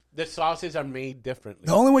The sauces are made differently.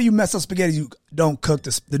 The only way you mess up spaghetti is you don't cook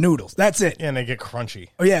the noodles. That's it. Yeah, and they get crunchy.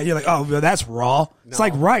 Oh, yeah. You're like, oh, well, that's raw. It's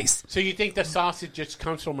like rice. So you think the sausage just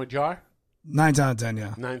comes from a jar? 9 times out of 10,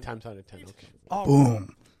 yeah. 9 times out of 10, okay.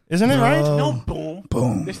 Boom. Isn't it right? No boom.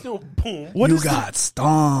 Boom. There's no boom. You got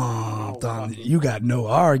stomped on. You got no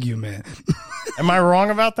argument. Am I wrong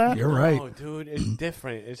about that? You're right. Oh, dude, it's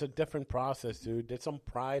different. It's a different process, dude. There's some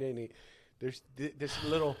pride in it. There's this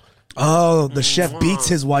little... Oh, the chef beats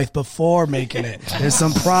his wife before making it. There's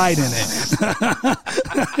some pride in it.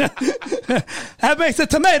 That makes the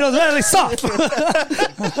tomatoes really soft.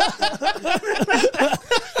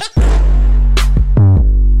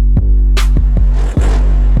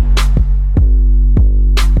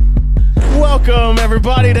 Welcome,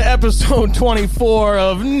 everybody, to episode 24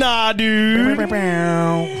 of Nah Dood.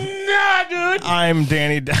 Nah, dude. I'm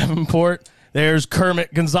Danny Davenport. There's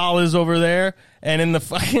Kermit Gonzalez over there. And in the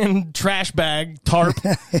fucking trash bag tarp,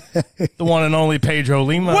 the one and only Pedro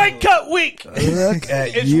Lima. Weight cut week. Look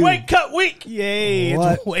at It's you. weight cut week. Yay,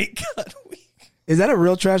 What? it's weight cut week. Is that a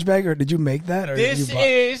real trash bag, or did you make that? Or This did you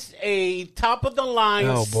is a top-of-the-line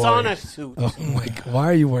Oh, boy. sauna suit. Oh my God. Why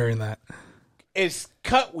are you wearing that? It's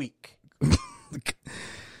cut week.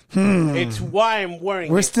 It's why I'm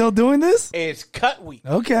wearing We're it. still doing this? It's cut week.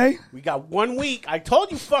 Okay. We got 1 week. I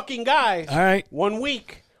told you fucking guys. All right. 1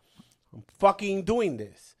 week. I'm fucking doing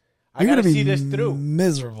this. I You're gotta going to see be this through.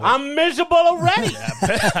 miserable. I'm miserable already.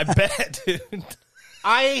 I bet, dude.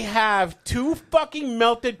 I have 2 fucking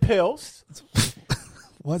melted pills.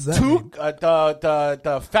 What's that 2 mean?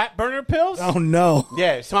 the fat burner pills. Oh, no.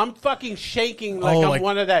 Yeah, so I'm fucking shaking like Oh, I'm like-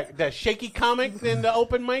 one of that shaky comics in the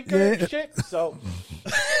open mic Yeah. shit. So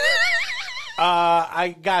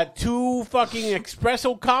I got 2 fucking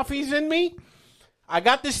espresso coffees in me. I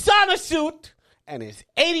got the sauna suit, and it's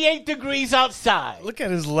 88 degrees outside. Look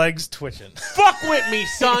at his legs twitching. Fuck with me,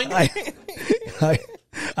 son.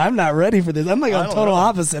 I'm not ready for this. I'm like I on don't total know.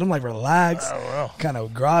 opposite. I'm like relaxed, kind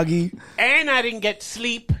of groggy. And I didn't get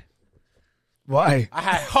sleep. Why? I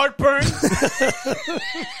had heartburn.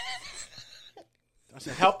 I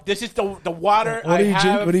said, help. This is the water What I are you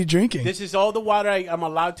have. What are you drinking This is all the water I'm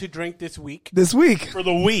allowed to drink this week. this week? For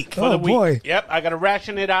the week. Oh, The week. boy. Yep, I got to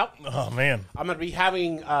ration it out. Oh, man. I'm going to be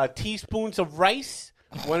having teaspoons of rice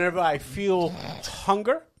whenever I feel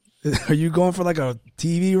hunger. Are you going for like a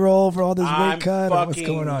TV role for all this I'm weight cut? Or what's fucking-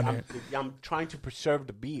 going on here? I'm trying to preserve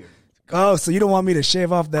the beard. Oh, so you don't want me to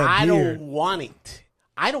shave off that I beard? don't want it.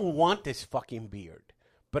 I don't want this fucking beard.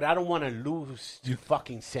 But I don't want to lose the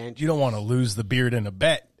fucking Sanchez. You don't want to lose the beard in a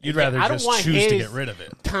bet. You'd rather I don't just want choose to his get rid of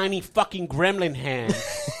it. tiny fucking gremlin hands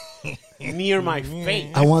near my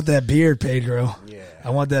face. I want that beard, Pedro. Yeah.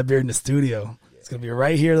 I want that beard in the studio. It's gonna be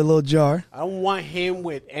right here in the little jar. I don't want him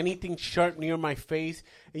with anything sharp near my face.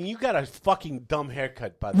 And you got a fucking dumb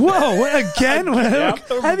haircut, by the way. Whoa! What, again? I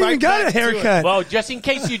haven't even got a haircut. Well, just in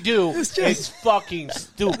case you do, it's fucking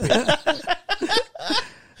stupid.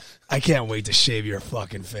 I can't wait to shave your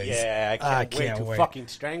fucking face. Yeah, I can't wait to fucking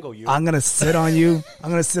strangle you. I'm gonna sit on you. I'm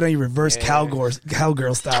gonna sit on you, reverse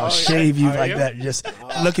cowgirl style, shave you like that, just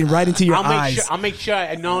looking right into your eyes. I'll make sure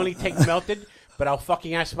I not only take melted, but I'll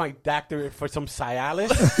fucking ask my doctor for some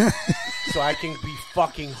Cialis so I can be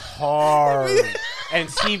fucking hard and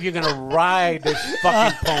see if you're gonna ride this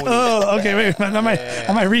fucking pony. Oh, okay. Wait, I might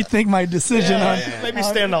rethink my decision on. Maybe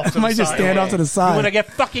stand off to I might the just side. stand off to the You side. want to get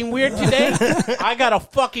fucking weird today? I got a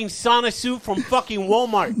fucking sauna suit from fucking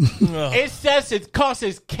Walmart. It says it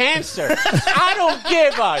causes cancer. I don't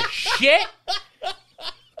give a shit.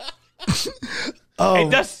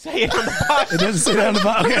 It does say it on the box. It doesn't say that on the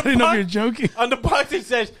box. Okay, I didn't know if you're joking. On the box it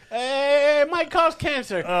says, it might cause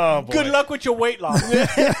cancer. Oh, boy. Good luck with your weight loss.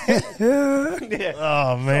 Yeah.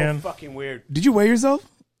 Oh, man. So fucking weird. Did you weigh yourself?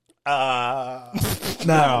 No,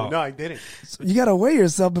 No. I didn't. You gotta weigh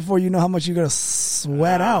yourself before you know how much you're gonna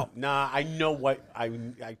sweat out. Nah, I know what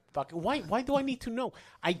I fucking. Why do I need to know?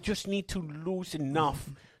 I just need to lose enough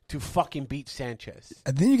to fucking beat Sanchez.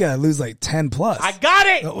 And then you gotta lose like 10 plus. I got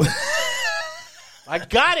it. I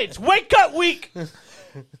got it. It's weight cut week.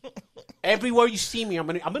 Everywhere you see me, I'm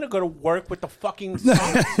gonna go to work with the fucking. You're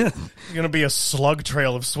going to be a slug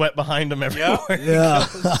trail of sweat behind him everywhere. Yeah.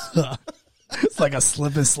 It's like a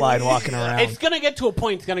slip and slide walking around. It's gonna get to a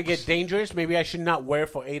point. It's gonna get dangerous. Maybe I should not wear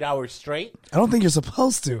for 8 hours straight. I don't think you're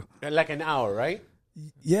supposed to. Like an hour, right?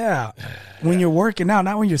 Yeah. When you're working out,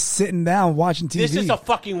 not when you're sitting down watching TV. This is a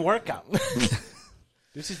fucking workout.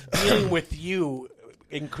 This is dealing with you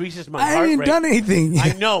increases my I heart haven't rate. done anything.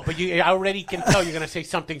 I know, but I already can tell you're gonna say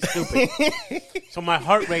something stupid. So my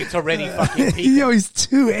heart rate's already fucking peaking. Yo, he's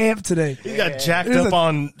too amped today. He got jacked up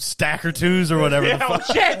on Stacker 2s or whatever the Yeah, oh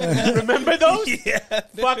fuck. shit! Remember those? Yeah.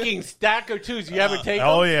 Fucking Stacker 2s. You ever take them?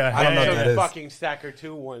 Oh, yeah. I don't know took what that the is. fucking Stacker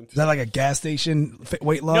 2 once. Is that like a gas station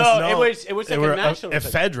weight loss? No, it was They like were a national thing.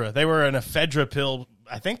 ephedra. They were an ephedra pill.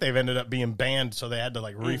 I think they've ended up being banned, so they had to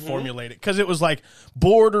like reformulate it because it was like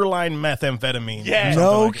borderline methamphetamine. Yeah.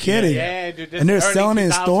 No Like it. kidding. Yeah, dude. This And they're early selling it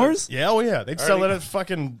in 2000s. stores? Yeah, oh yeah. They'd sell it Early- at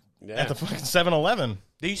fucking Yeah. at the fucking 7-Eleven.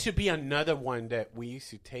 There used to be another one that we used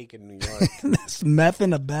to take in New York. That's meth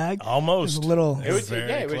in a bag? Almost. It's a little... It was very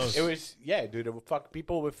yeah, close. it was yeah, dude. It would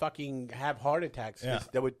people would fucking have heart attacks. 'Cause Yeah.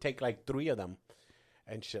 They would take like 3 of them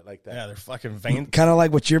and shit like that. Yeah, they're fucking vein. Kind of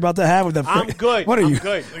like what you're about to have with the... I'm good. What are I'm you?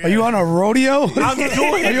 good. Are you on a rodeo? I'm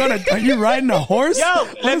doing Are you riding a horse? Yo,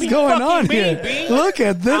 what let is me going fucking on be, here? B. Look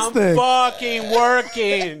at this I'm thing. fucking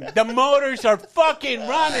working. The motors are fucking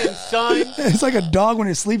running, son. It's like a dog when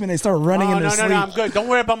they're sleeping. They start running Oh, in their no, sleep. I'm good. Don't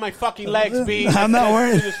worry about my fucking legs, B. I'm not Let's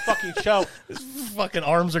worried. do this fucking show. Fucking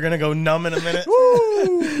arms are gonna go numb in a minute.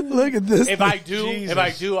 Look at this. If I thing.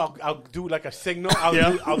 do, I'll do like a signal.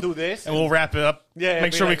 I'll do this. And we'll wrap it up. Yeah,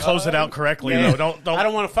 Make be sure we like, close it out correctly Yeah. though. Don't I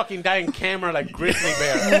don't want to fucking die in camera like Grizzly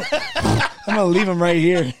Bear. I'm gonna leave him right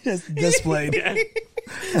here, just displayed.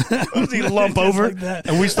 he lump over like that.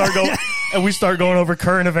 and we start going over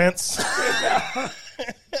current events.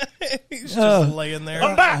 He's just laying there.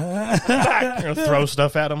 I'm back. You're gonna throw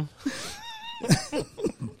stuff at him.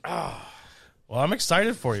 Well, I'm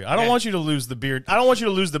excited for you. I don't want you to lose the beard. I don't want you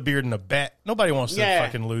to lose the beard in a bet. Nobody wants to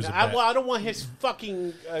fucking lose a bet. I don't want his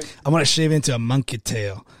fucking. I'm gonna shave into a monkey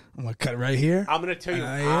tail. I'm gonna cut right here. I'm gonna tell you.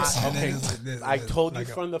 Okay, I told you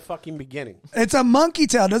from the fucking beginning. It's a monkey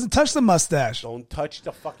tail. It doesn't touch the mustache. Don't touch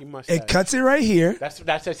the fucking mustache. It cuts it right here.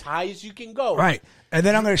 That's as high as you can go. Right. And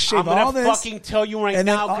then I'm gonna shave I'm gonna all this. fucking tell you right and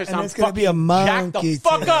then- now because and I'm it's gonna fucking be a jacked the monkey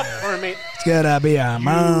fuck tail. up, Hermit. It's gonna be a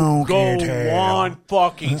monkey Go tail. 1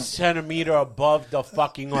 fucking centimeter above the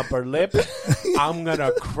fucking upper lip. I'm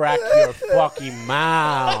gonna crack your fucking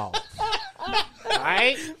mouth.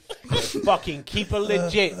 Right? Fucking keep it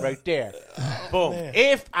legit right there. Boom.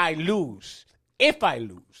 If I lose,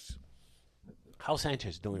 how's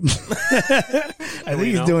Sanchez doing? I think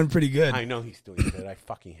he's doing pretty good. I know he's doing good. I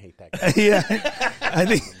fucking hate that guy. Yeah, I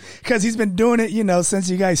think because he's been doing it, since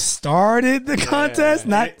you guys started the contest,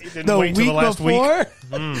 not He didn't the wait till week the last week. before.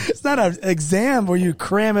 It's not an exam where you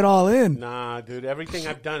cram it all in. Nah, dude. Everything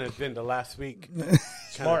I've done has been the last week.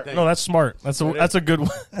 Smart. No, that's smart. That's a good.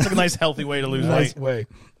 That's a nice, healthy way to lose Nice weight.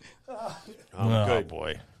 way. I'm good.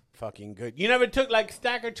 Boy. Fucking good. You never took like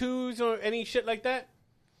Stacker 2s or any shit like that?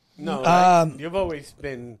 No. Right? You've always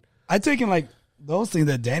been I've taken like those things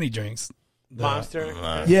that Danny drinks. Monster.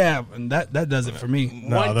 Yeah, and that does it for me.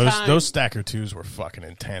 No, One those time- those Stacker 2s were fucking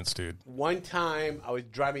intense, dude. One time I was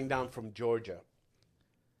driving down from Georgia.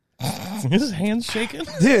 His hands shaking.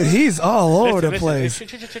 Dude, he's all over the Listen, place.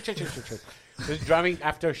 listen. I was driving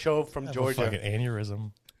after a show from Georgia. Fucking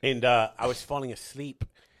aneurysm. And I was falling asleep.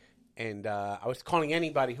 And I was calling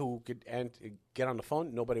anybody who could get on the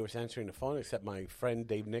phone. Nobody was answering the phone except my friend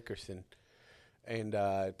Dave Nickerson. And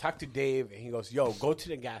talked to Dave, and he goes, "Yo, go to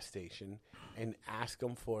the gas station and ask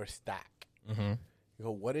them for a stack." Mm-hmm. You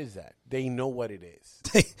go, "What is that?" They know what it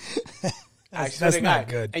is. That's not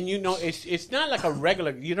good. And it's not like a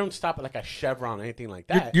regular. You don't stop at like a Chevron or anything like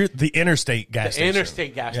that. You're the interstate gas station.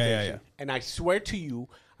 Interstate gas Yeah, station. yeah, yeah. And I swear to you,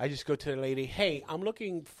 I just go to the lady, "Hey, I'm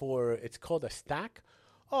looking for," it's called a stack.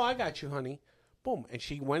 "Oh, I got you, honey." Boom. And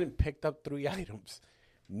she went and picked up 3 items.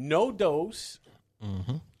 No dose,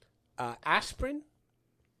 aspirin,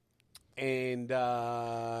 and,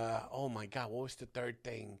 oh my God, what was the third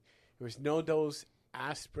thing? It was no dose,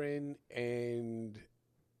 aspirin, and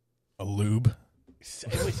A lube.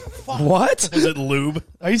 it was, fuck. What? Was it lube?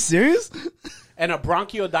 Are you serious? And a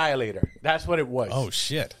bronchodilator. That's what it was. Oh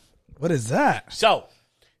shit. What is that? So,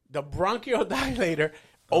 the bronchodilator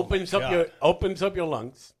opens up your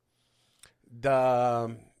lungs.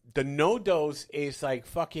 The no dose is like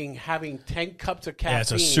fucking having 10 cups of caffeine. Yeah,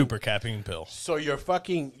 it's a super caffeine pill. So your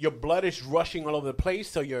blood is rushing all over the place.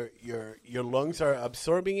 So your lungs are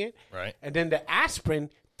absorbing it. Right. And then the aspirin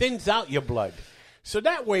thins out your blood, so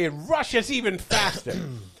that way it rushes even faster.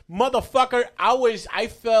 Motherfucker, I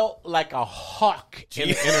felt like a hawk in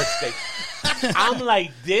the interstate. I'm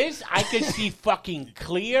like this. I could see fucking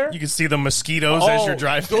clear. You can see the mosquitoes as you're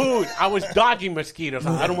driving. Dude, I was dodging mosquitoes.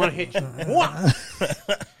 I don't want to hit you.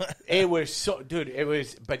 Mwah! It was so, dude. It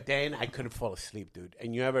was, but then I couldn't fall asleep, dude.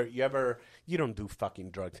 And you don't do fucking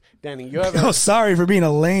drugs, Danny. You ever? Oh, sorry for being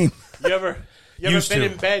a lame. You ever? You ever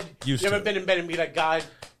been in bed? Used you ever to. been in bed and be like, God,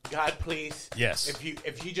 please. Yes.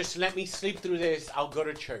 If you just let me sleep through this, I'll go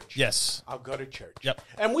to church. Yes. I'll go to church. Yep.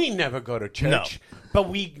 And we never go to church. No. But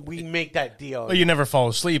we make that deal. Well, you never fall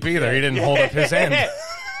asleep either. He didn't hold up his hand.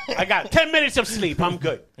 I got 10 minutes of sleep. I'm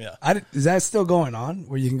good. Yeah. Is that still going on?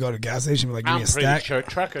 Where you can go to a gas station and be like, give me I'm a pretty stack? sure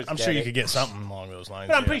truckers I'm get sure you it. could get something along those lines.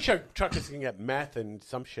 But I'm pretty sure truckers can get meth and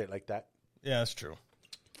some shit like that. Yeah, that's true.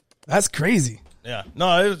 That's crazy. Yeah.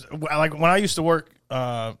 No, it was like when I used to work, when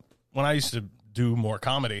I used to do more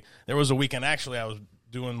comedy, there was a weekend. Actually, I was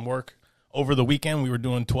doing work over the weekend. We were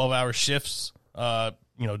doing 12-hour shifts,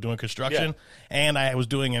 doing construction. Yeah. And I was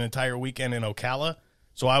doing an entire weekend in Ocala.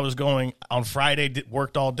 So I was going on Friday,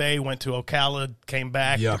 worked all day, went to Ocala, came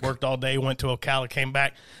back, worked all day, went to Ocala, came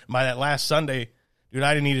back. By that last Sunday, dude,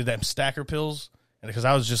 I needed them stacker pills because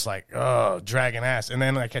I was just like, dragging ass. And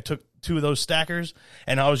then like I took 2 of those stackers,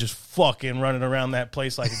 and I was just fucking running around that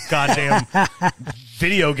place like a goddamn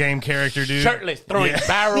video game character, dude. Shirtless, throwing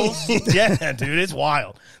barrels. Yeah, dude, it's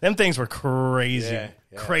wild. Them things were crazy. Yeah.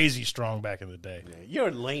 Crazy strong back in the day. Yeah, you're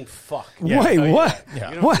a lame fuck. Yeah. Wait, what? Yeah.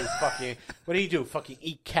 You don't What? do fucking, what do you do? Fucking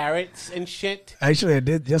eat carrots and shit? Actually, I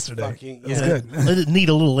did yesterday. Fucking, It was yeah. good. I didn't need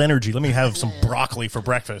a little energy. Let me have some broccoli for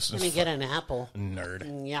breakfast. Let me get an apple.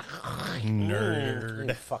 Nerd. Yeah. Nerd.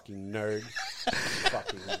 You fucking nerd.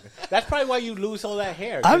 Fucking nerd. That's probably why you lose all that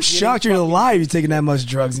hair. I'm 'Cause you shocked didn't you're fucking- alive. You're taking that much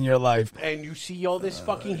drugs in your life. And you see all this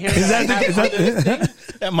fucking hair. Is that I the- have under this thing?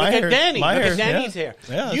 Yeah, my Look hair. at Danny. My Look hair, at Danny's yeah. hair.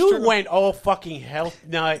 Yeah, that's You true. went all fucking health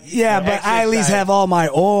nut. Yeah, but I at least exercise. have all my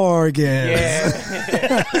organs.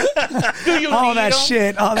 Yeah. Do you all need that 'em?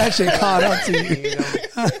 shit caught up to you. You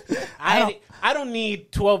know? I don't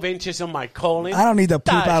need 12 inches on my colon. I don't need to poop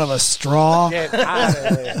That out of a straw. Get out of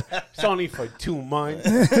there. It's only for 2 months.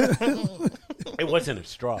 It wasn't a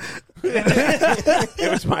straw.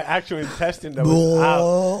 It was my actual intestine that was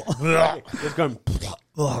out. It was going.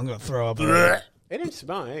 Oh, I'm gonna throw up. It didn't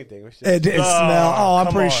smell anything. It was just, It didn't smell. Oh, I'm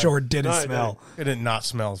come pretty on. sure it didn't No, it smell. It did not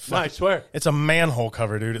smell. no, I swear. It's a manhole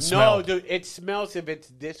cover, dude. It No, smelled. dude, it smells if it's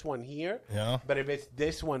this one here. Yeah. But if it's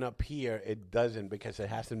this one up here, it doesn't because it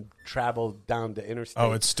hasn't traveled down the interstate.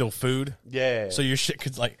 Oh, it's still food? yeah. So your shit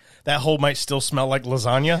could, like, that hole might still smell like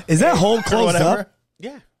lasagna? Is that hole Or closed whatever? up?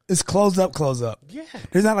 yeah. It's closed up, closed up. Yeah.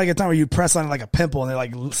 There's not like a time where you press on it like a pimple and they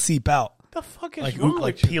like seep out. The fuck is Like, wrong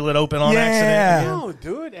like with you? peel it open on Yeah. accident? No,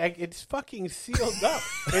 dude, it's fucking sealed up.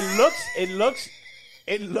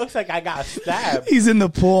 It looks like I got stabbed. He's in the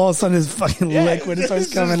pool, all of a sudden his fucking liquid It's starts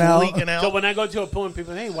just coming out. leaking out. So when I go to a pool and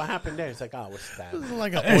people, hey, what happened there? It's like, oh, I was stabbed.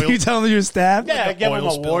 Like an And oil. you tell them you're stabbed? Yeah, I give oil him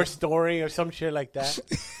a spill. war story or some shit like that.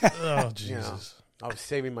 Oh, You know, Jesus. I was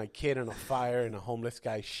saving my kid on a fire and a homeless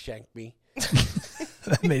guy shanked me.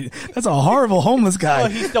 That's a horrible homeless Well,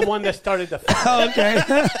 guy. he's the one that started the fire. Okay.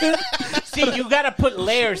 See, you got to put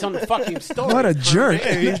layers on the fucking story. What a jerk.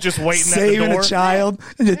 He's just waiting Saving at the door. a child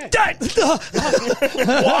and just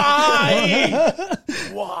Why?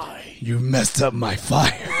 Why? You messed up my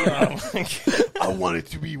fire. I want it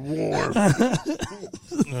to be warm.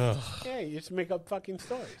 Yeah, you just make up fucking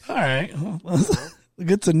stories. All right.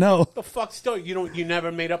 Good to know. The fuck story? You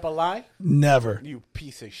never made up a lie? Never. You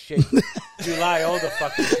piece of shit. You lie all the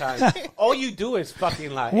fucking time. All you do is fucking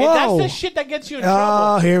lie. Whoa. And that's the shit that gets you in Oh,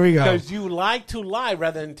 trouble. here we go. Because you like to lie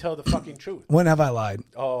rather than tell the fucking truth. When have I lied?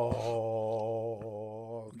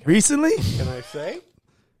 Oh. Recently? Can I say?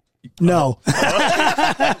 No.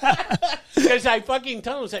 Because I fucking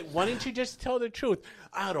tell them, it's like, why didn't you just tell the truth?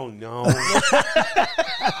 I don't know.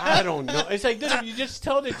 I don't know. It's like, dude, if you just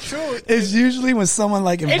tell the truth. It's usually when someone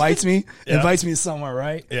like invites me Yeah. somewhere,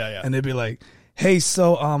 right? Yeah, yeah. And they'd be like, "Hey,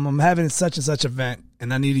 so I'm having such and such event,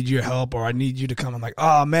 and I needed your help, or I need you to come." I'm like,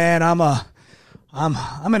 "Oh man, I'm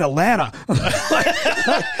in Atlanta."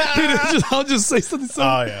 I'll just say something.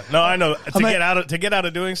 Oh yeah, no, I know. To like- get out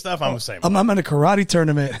of doing stuff, I'm the same. I'm in a karate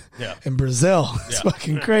tournament Yeah. in Brazil. It's Yeah.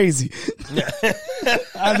 fucking crazy.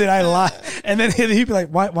 And then I lie, and then he'd be like,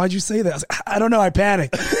 "Why'd you say that?" I was like, "I don't know. I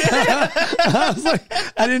panicked." I was like,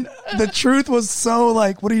 "I didn't." The truth was so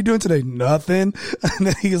like, "What are you doing today?" Nothing. And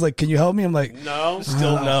then he was like, "Can you help me?" I'm like, No.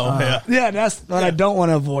 Still no. Yeah. "Yeah, that's what I don't want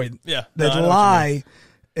to avoid." Yeah. The No, I know what you lie.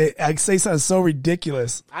 I say something so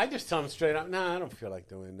ridiculous. I just tell them straight up, nah, I don't feel like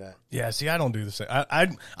doing that. Yeah, see, I don't do the same.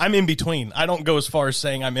 I'm in between. I don't go as far as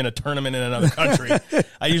saying I'm in a tournament in another country.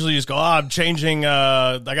 I usually just go, I'm changing,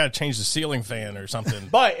 I got to change the ceiling fan or something.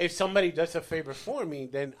 But if somebody does a favor for me,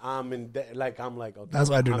 then I'm like, okay, That's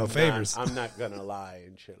why I do no I'm favors. I'm not going to lie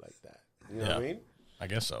and shit like that. You know what I mean? I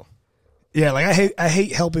guess so. Yeah, like I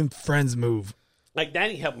hate helping friends move. Like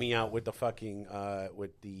Danny helped me out with the fucking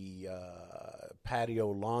patio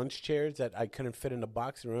lounge chairs that I couldn't fit in the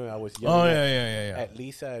box. Remember, I was yelling at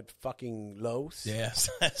Lisa at fucking Lowe's. Yes.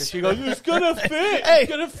 She goes, "It's gonna fit. It's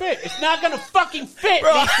gonna fit. It's not gonna fucking fit,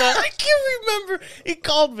 Bro, Lisa." I can't remember. He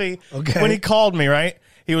called me. Okay. When he called me, right?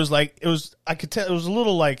 He was like, I could tell it was a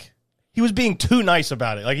little like he was being too nice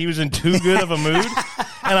about it. Like he was in too good of a mood.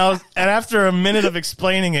 And after a minute of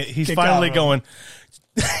explaining it, he's finally going,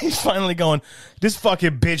 this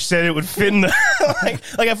fucking bitch said it would fit in the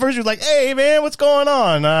like at first he was like, "Hey man, what's going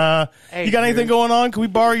on? Hey, you got anything going on? Can we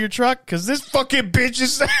borrow your truck? Because this fucking bitch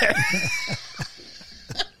is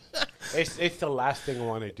It's the last thing I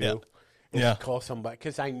want to do. Yeah. Is call somebody,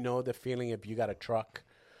 because I know the feeling if you got a truck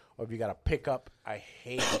or if you got a pickup. I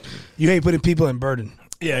hate it. You hate putting people in burden.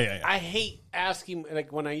 Yeah. I hate asking,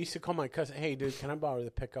 like when I used to call my cousin, "Hey dude, can I borrow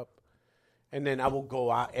the pickup?" And then I will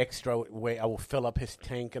go out extra way. I will fill up his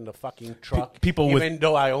tank in the fucking truck. Even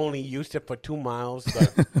though I only used it for 2 miles.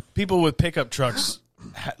 But people with pickup trucks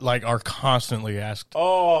are constantly asked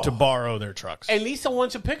to borrow their trucks. And Lisa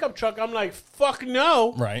wants a pickup truck. I'm like, fuck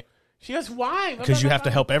no. Right. She goes, "Why?" Because you have to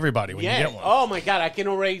help everybody when you get one. Oh my God, I can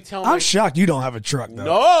already tell. I'm shocked you don't have a truck though.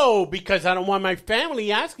 No, because I don't want my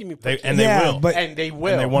family asking me. They will. And they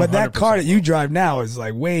will. But that car that you drive now is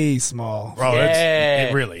like way small. Bro,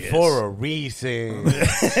 it really is. For a reason.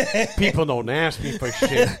 People don't ask me for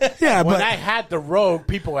shit. Yeah, when but I had the Rogue,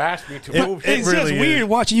 people asked me to move. it's really just weird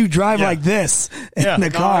watching you drive like this in the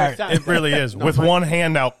car. It really is. With one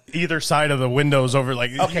hand out either side of the windows over, like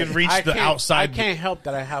you can reach the outside. I can't help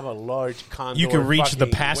that I have a large condor. You can reach the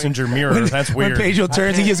passenger mirror. That's weird. When Pedro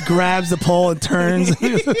turns, he just grabs the pole and turns.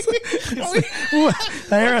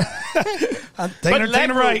 I'm taking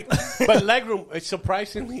a right. But legroom,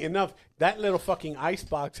 surprisingly enough, that little fucking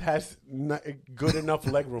icebox has good enough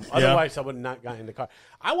legroom. Otherwise, I would not got in the car.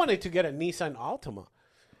 I wanted to get a Nissan Altima.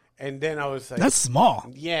 And then I was like, that's small.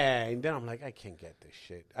 Yeah. And then I'm like, I can't get this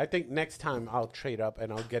shit. I think next time I'll trade up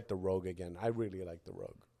and I'll get the Rogue again. I really like the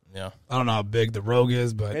Rogue. Yeah. I don't know how big the Rogue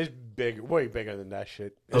is, but it's big, way bigger than that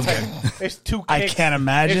shit. Okay. It's two kicks. I can't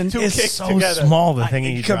imagine. It's so together. small, the thing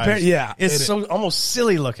he drives. Yeah. It's so almost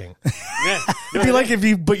silly looking. Yeah. It'd be like if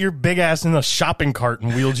you put your big ass in a shopping cart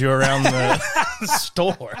and wheeled you around the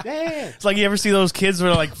store. Yeah. It's like you ever see those kids who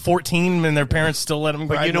are like 14 and their parents still let them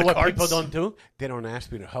But ride you know the what carts? people don't do? They don't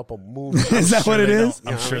ask me to help them move. Is that what it is?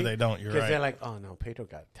 I'm sure they don't. You're right. Because they're like, "Oh no, Pedro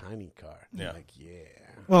got a tiny car." Yeah. I'm like, yeah.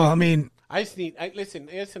 Well, I mean, listen,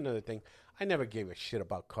 here's another thing. I never gave a shit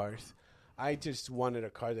about cars. I just wanted a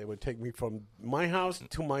car that would take me from my house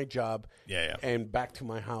to my job and back to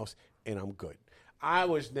my house, and I'm good. I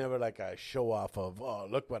was never like a show off of, "Oh,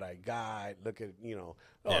 look what I got. Look at,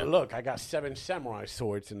 look, I got 7 samurai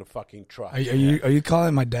swords in the fucking truck." are you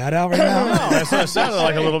calling my dad out right now? No, That's what it sounded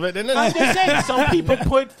like a little bit, didn't it? I'm just saying, some people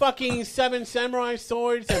put fucking 7 samurai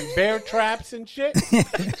swords and bear traps and shit.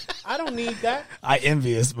 I don't need that. I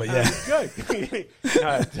envious, but yeah. Good.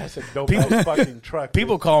 That's a dope ass fucking truck.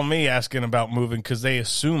 People call me asking about moving because they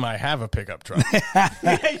assume I have a pickup truck.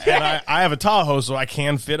 And I have a Tahoe, so I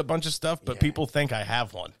can fit a bunch of stuff, but people think I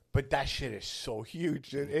have one. But that shit is so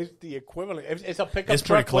huge. It's the equivalent. It's a pickup It's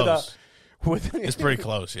pretty truck close. with It's pretty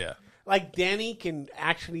close, yeah. Like Danny can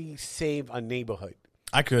actually save a neighborhood.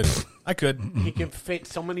 I could. He can fit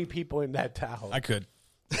so many people in that Tahoe. I could.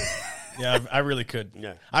 Yeah, I really could.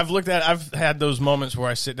 Yeah. I've had those moments where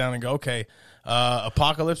I sit down and go, okay,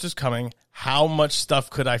 apocalypse is coming. How much stuff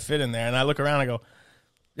could I fit in there? And I look around and I go,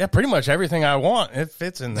 yeah, pretty much everything I want. It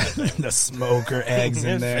fits in there. The smoker eggs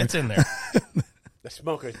in there. It fits in there. The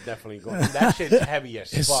smoker's definitely going. That shit's heavy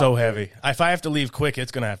as fuck. It's so heavy. If I have to leave quick,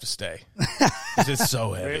 it's going to have to stay. It's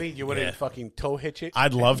so heavy. Really? You wouldn't fucking tow hitch it?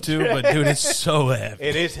 I'd love to, but dude, it's so heavy.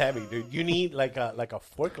 It is heavy, dude. You need like a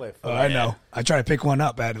forklift. Oh, I know. I tried to pick one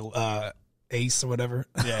up at Ace or whatever.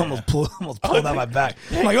 Yeah, almost pulled out my back.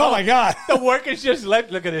 I'm like, oh my God. The workers just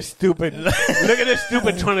look at this stupid. Look at this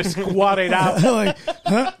stupid trying to squat it out. Like,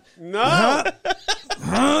 huh? No.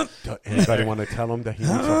 Anybody want to tell him that he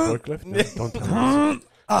needs a forklift? No, don't tell him.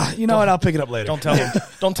 You know what? I'll pick it up later. Don't tell him.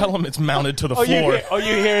 Don't tell him it's mounted to the floor.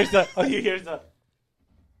 You hear the.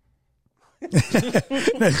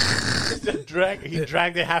 It's a drag. He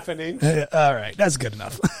dragged it half an inch. All right, that's good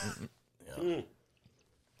enough.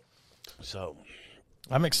 So,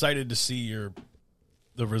 I'm excited to see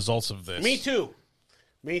the results of this. Me too.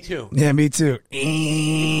 Yeah, me too.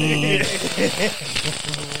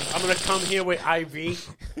 I'm gonna come here with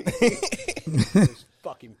IV. Just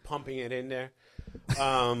fucking pumping it in there.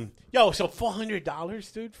 So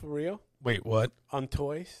 $400, dude, for real? Wait, what? On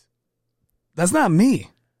toys? That's not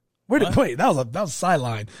me. Wait, that was a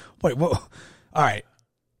sideline. Wait, what? All right,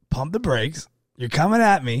 pump the brakes. You're coming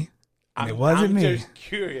at me. And it wasn't me. I'm just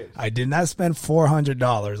curious. I did not spend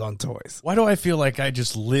 $400 on toys. Why do I feel like I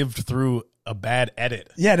just lived through a bad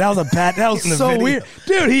edit? Yeah, that was In the so video. weird.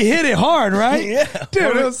 Dude, he hit it hard, right? Yeah.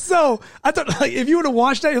 Dude, it was so... I thought, like, if you would have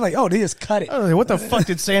watched that, you're like, oh, they just cut it. I was like, what the fuck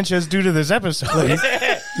did Sanchez do to this episode?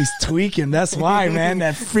 He's tweaking. That's why, man.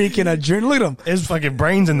 That freaking adrenaline. Look at him. His fucking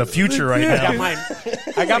brain's in the future right Yeah. now.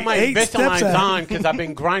 I got my 8 steps Invisaligns ahead. on because I've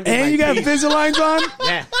been grinding my And you got teeth. Invisaligns on?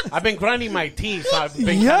 Yeah, I've been grinding my teeth. So I've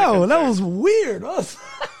been Yo, that was weird.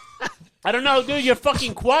 I don't know, dude. You're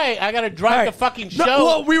fucking quiet. I gotta drive All right. the fucking No, show.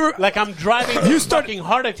 well, we were- like I'm driving a fucking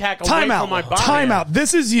heart attack away Time from my out. body. Time out.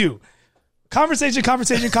 This is you.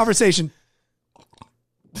 Conversation.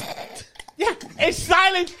 Yeah, it's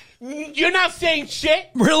silent. You're not saying shit.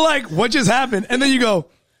 We're like, what just happened? And then you go,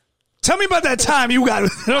 tell me about that time you got.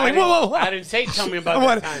 I'm like, whoa. I didn't say tell me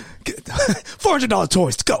about that time. $400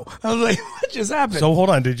 toys. Go. I was like, what just happened? So hold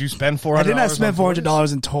on, did you spend $400? I did not spend on toys?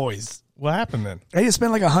 $400 in toys. What happened then? I just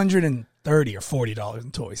spent like $130 or $40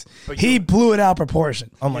 in toys. But He blew it out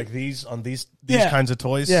proportion. On like these Yeah. kinds of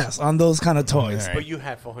toys? Yes, on those kind of toys. Alright. But you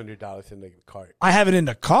had $400 in the cart. I have it in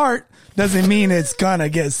the cart. Doesn't mean it's gonna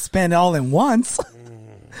get spent all in once.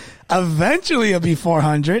 Eventually, it'll be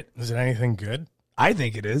 $400. Is it anything good? I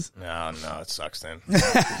think it is. No, it sucks then.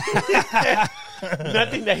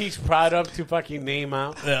 Nothing that he's proud of to fucking name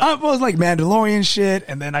out. It was like Mandalorian shit,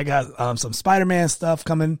 and then I got some Spider-Man stuff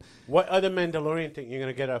coming. What other Mandalorian thing? You're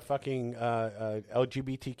gonna get a fucking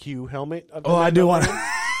LGBTQ helmet? Of the Oh, I do want.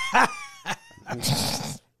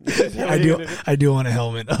 Mandalorian? I do want a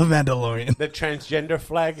helmet of Mandalorian. The transgender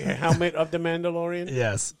flag helmet of the Mandalorian.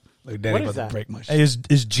 Yes. Like Danny What is about to that? break my shit. Hey,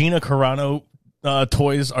 is Gina Carano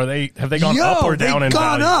toys? Have they gone up or down? They've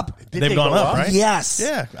gone up. Did They've they gone go up, up? right? Yes.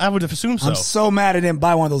 Yeah, I would assume so. I'm so mad I didn't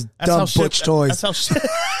buy one of those That's dumb how shit- butch toys. That's how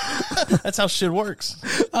shit. That's how shit works.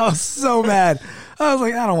 I was so mad. I was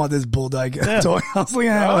like, I don't want this bulldog toy. I was like,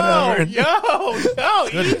 Oh, whatever. yo,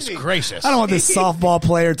 Goodness easy. gracious! I don't want this softball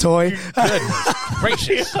player toy. Goodness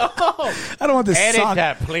gracious! Oh, I don't want this. edit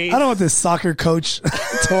that, please. I don't want this soccer coach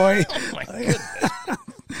toy. Oh my goodness!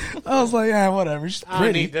 I was like, yeah, whatever. She's I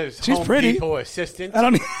pretty. need this She's Home pretty. Depot assistant. I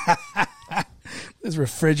don't need this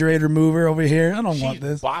refrigerator mover over here. I don't She's want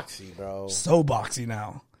this. boxy, bro. So boxy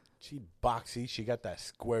now. She boxy. She got that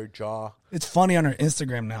square jaw. It's funny on her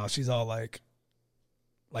Instagram now. She's all like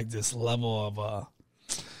this level of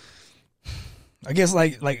I guess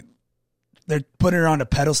like they're putting her on a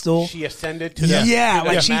pedestal. She ascended to the Yeah, to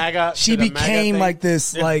the like MAGA, she to the MAGA became thing. like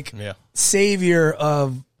this like Yeah. savior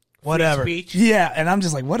of whatever. speech? Yeah, and I'm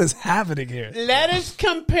just like, what is happening here? Let us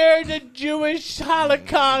compare the Jewish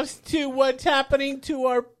Holocaust to what's happening to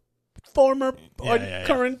our former or yeah.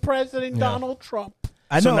 current president Donald Trump.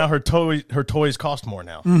 I know. So now her toys cost more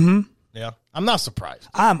now. Mm-hmm. Yeah, I'm not surprised.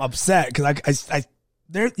 I'm upset because I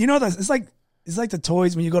there you know it's like the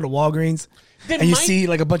toys when you go to Walgreens Then and you Mike- see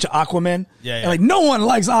like a bunch of Aquaman. Yeah, yeah. And like no one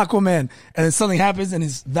likes Aquaman, and then something happens and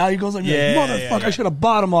his value goes up. You're Yeah, like, yeah, motherfucker, yeah. I should have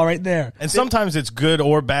bought them all right there. And sometimes it's good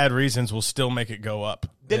or bad reasons will still make it go up.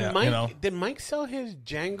 Did Mike you know? did Mike sell his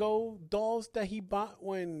Django dolls that he bought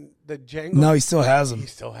when the Django? No, he still has he them.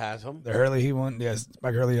 still has them. The Hurley he won. Yes,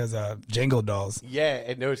 Mike Hurley has Django dolls. Yeah,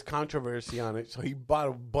 and there was controversy on it, so he bought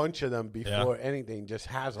a bunch of them before Yeah. anything. Just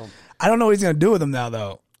has them. I don't know what he's gonna do with them now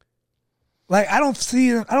though. Like I don't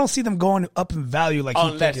see them going up in value like he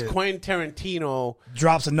Unless think it Quentin Tarantino,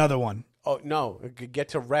 drops another one.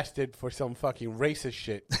 gets arrested for some fucking racist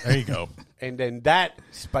shit, There you go. and then that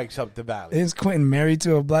spikes up the value. Is Quentin married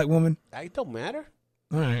to a black woman? It don't matter.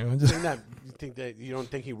 All right, well, just- You don't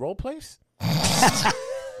think he role plays?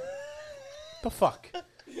 The fuck?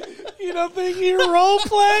 you don't think he role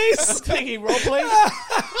plays? Think he role plays?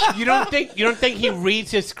 You don't think he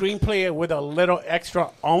reads his screenplay with a little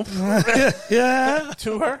extra oomph Yeah.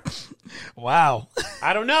 to her? Wow.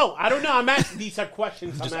 I don't know. I'm asking these are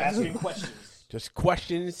questions. I'm asking questions. Just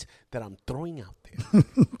questions that I'm throwing out there.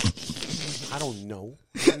 I don't know.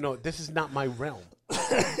 No, this is not my realm.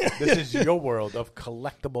 This is your world of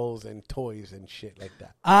collectibles and toys and shit like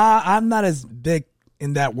that. I'm not as big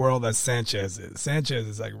in that world as Sanchez is. Sanchez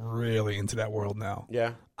is like really into that world now.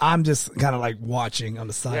 Yeah. I'm just kind of like watching on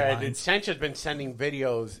the Yeah, sidelines. Sanchez been sending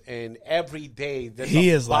videos, and every day there's He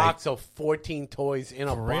a is box of 14 toys in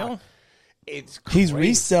a box. real? It's crazy. He's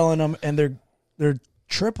reselling them, and they're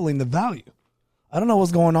tripling the value. I don't know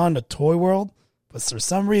what's going on in the toy world, but for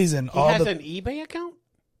some reason, He has an eBay account.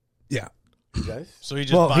 yeah. He does. So he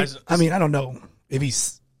just buys. I mean, I don't know if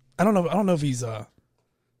he's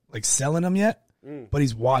like selling them yet, but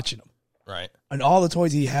he's watching them. right. And all the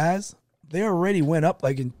toys he has, they already went up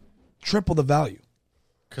like in triple the value.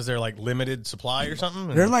 Because they're like limited supply or something.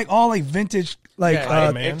 They're like all like vintage, like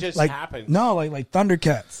it just like happens. no, like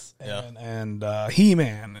Thundercats and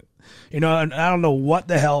He-Man. You know, and I don't know what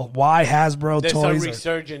the hell why Hasbro There's toys.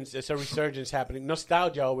 There's a resurgence happening.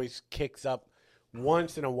 Nostalgia always kicks up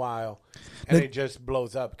once in a while, and it just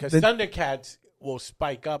blows up because Thundercats will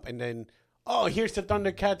spike up, and then here's the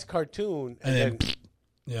Thundercats cartoon, and then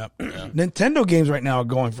yeah. Nintendo games right now are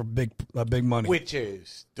going for big money, which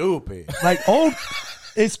is stupid. Like old.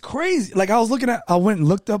 It's crazy. Like I went and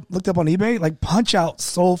looked up on eBay. Like Punch Out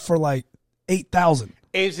sold for like 8,000.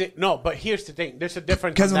 Is it? No, but here's the thing. There's a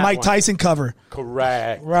difference because of the Mike Tyson cover.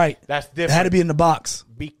 Correct. Right. That's different. It had to be in the box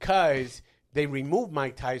because they removed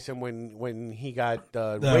Mike Tyson when he got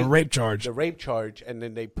the rape charge. The rape charge, and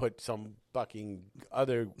then they put some fucking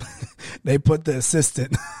other. They put the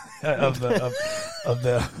assistant of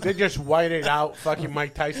the. They just whited out fucking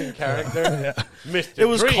Mike Tyson character. Mr. It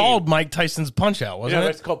was Dream. called Mike Tyson's Punch Out, wasn't it?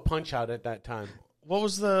 It's called Punch Out at that time. What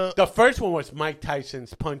was the first one was Mike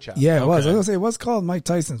Tyson's Punch Out. Yeah, it was. I was gonna say it was called Mike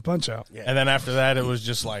Tyson's Punch Out. Yeah. And then after that, it was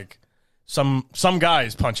just like some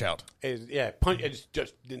guy's Punch Out. It's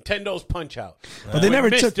just Nintendo's Punch Out. But they never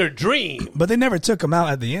Mr. took Dream. But they never took him out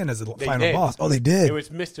at the end as the final boss. Oh, they did. It was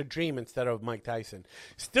Mr. Dream instead of Mike Tyson.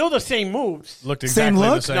 Still the same moves. Looked exactly Same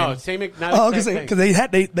look? the same. No, same.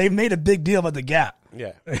 Because they made a big deal about the gap.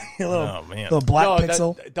 Yeah. Little black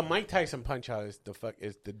pixel. The Mike Tyson Punch Out is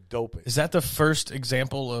the dopest. Is that the first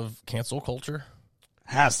example of cancel culture?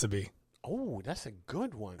 Has to be. Oh, that's a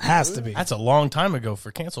good one. Has to be. That's a long time ago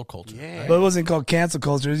for cancel culture. Yeah. Right? But it wasn't called cancel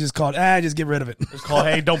culture. It was just called, just get rid of it. It's called,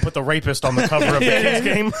 hey, don't put the rapist on the cover of the kids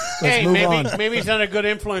game. Hey, move on. maybe it's not a good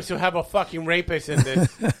influence to have a fucking rapist in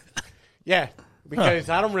this. Yeah, because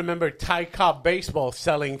I don't remember Ty Cobb Baseball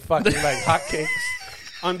selling fucking like hotcakes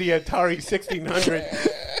on the Atari 1600.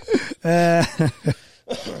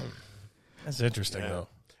 That's interesting, though.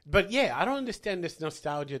 But yeah, I don't understand this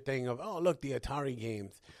nostalgia thing of, look, the Atari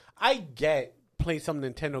games. I get play some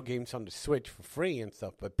Nintendo games on the Switch for free and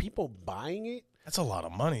stuff, but people buying it? That's a lot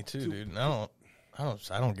of money too, dude. I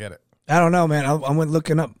don't get it. I don't know, man. I went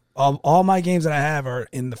looking up. All my games that I have are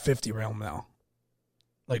in the 50 realm now.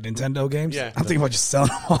 Like Nintendo games. Yeah. I'm thinking about just selling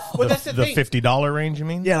them all. Well, that's the thing. $50 range, you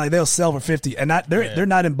mean? Yeah, like they'll sell for 50, and they're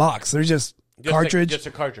not in box. They're just cartridge. Just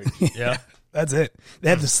a cartridge. Yeah. That's it. They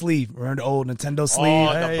have the sleeve. Remember the old Nintendo sleeve?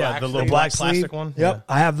 The little black plastic sleeve? one. Yep,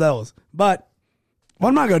 I have those. But what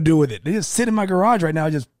am I going to do with it? They just sit in my garage right now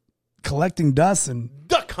just collecting dust. And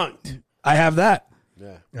Duck Hunt. I have that.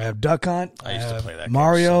 Yeah. I have Duck Hunt. I used to play that game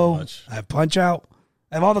Mario. so much. I have Punch Out.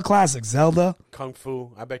 I have all the classics. Zelda. Kung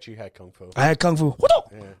Fu. I bet you had Kung Fu. I had Kung Fu.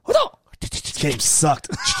 This game sucked.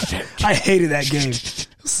 I hated that game.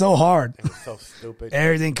 So hard. It was so stupid.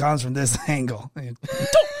 Everything comes from this angle.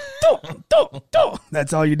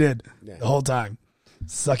 That's all you did the whole time.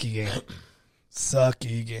 Sucky game.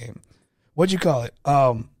 Sucky game. What'd you call it?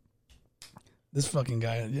 This fucking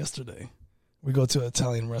guy yesterday. We go to an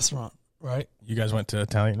Italian restaurant, right? You guys went to an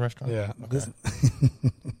Italian restaurant? Yeah. Okay.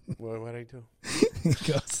 What I do? He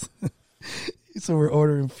goes. So we're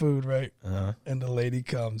ordering food, right? Uh-huh. And the lady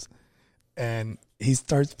comes, and he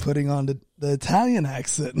starts putting on the Italian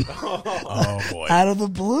accent. Oh boy! Out of the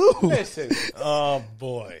blue. Listen. Oh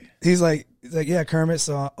boy! He's like, yeah, Kermit.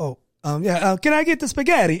 So, can I get the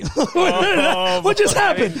spaghetti? What just I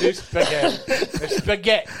happened? didn't do spaghetti. The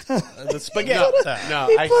spaghetti. The spaghetti. No,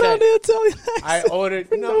 He I put on said the Italian accent. I ordered.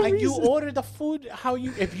 for No, you reason. order the food.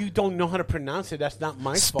 If you don't know how to pronounce it, that's not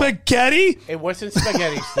my fault. Spaghetti? It wasn't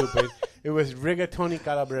spaghetti, stupid. It was rigatoni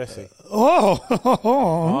calabrese. Oh,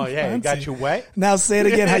 Yeah, it got fancy. you wet. Now say it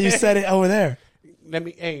again how you said it over there. Let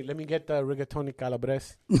me get the rigatoni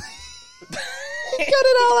calabrese. He got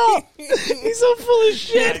it all out. He's so full of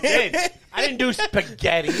shit. I didn't do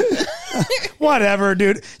spaghetti. Whatever,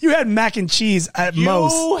 dude. You had mac and cheese at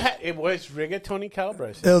most. It was rigatoni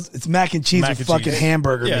calabrese. It's mac and cheese Mac with and fucking cheese.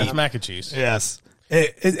 hamburger Yeah, meat. it's mac and cheese. Yes.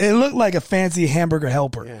 It looked like a fancy hamburger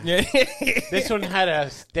helper. Yeah. This one had a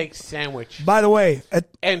steak sandwich By the way,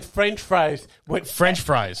 and French fries French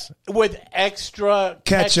fries with extra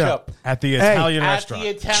ketchup. at the Italian At restaurant. the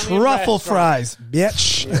Italian truffle restaurant. fries,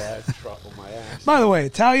 bitch. Yeah, truffle my ass. By the way,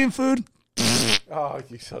 Italian food. Oh,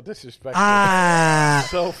 you're so disrespectful.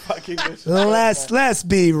 So fucking disrespectful. Let's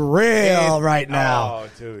be real right now. Oh,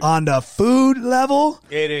 dude. On the food level,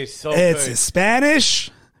 It is so it's good. Spanish,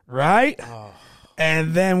 right?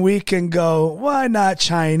 And then we can go, why not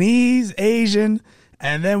Chinese, Asian,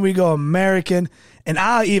 and then we go American, and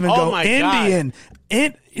I'll even go Indian.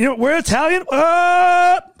 We're Italian.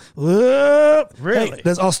 Really? Hey,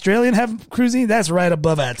 does Australian have cuisine? That's right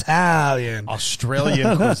above Italian.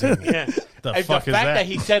 Australian cuisine. Yeah. The And fuck the is fact that? that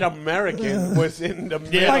he said American was in the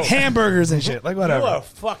middle. Like hamburgers and shit. Like whatever. You are a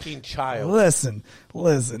fucking child. Listen.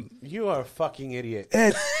 You are a fucking idiot.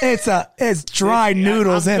 It's dry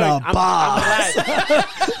noodles in a box.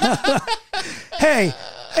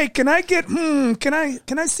 Hey, can I get? Can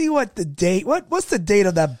I see what the date? What's the date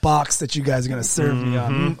of that box that you guys are gonna serve me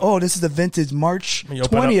on? Oh, this is the vintage March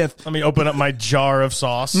 20th. Let me open up my jar of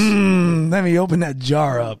sauce. Let me open that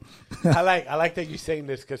jar up. I like that you're saying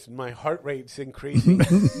this because my heart rate's increasing.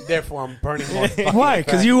 Therefore, I'm burning more. Why?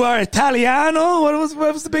 Because you are Italiano? What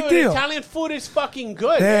was the big deal? Italian food is fucking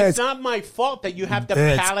good. It's not my fault that you have the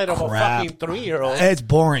palate of a fucking 3-year-old. It's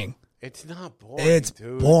boring. It's not boring. It's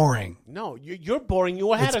dude. boring. No, you're boring.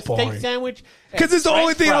 You had a steak sandwich because it's the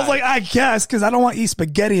only thing I was like, I guess, because I don't want to eat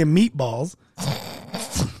spaghetti and meatballs.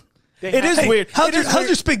 It is weird. How's your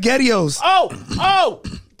SpaghettiOs? Oh,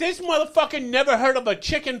 this motherfucker never heard of a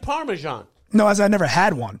chicken parmesan. No, as I never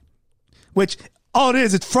had one. Which all it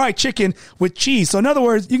is, it's fried chicken with cheese. So in other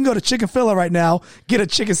words, you can go to Chicken Filla right now, get a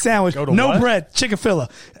chicken sandwich, no what? bread, Chicken Filla.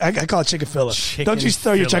 I call it Chicken Filla. Don't you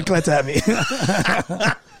throw your chocolates at me.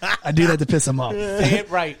 I do that to piss him off. Say it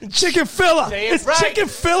right. Chicken Filla. Say it It's right. Chicken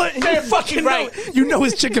Filla. Say You it fucking fucking right. know it. You know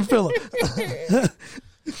it's Chicken Filla.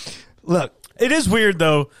 Look. It is weird,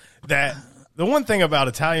 though, that the one thing about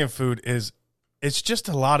Italian food is it's just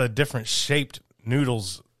a lot of different shaped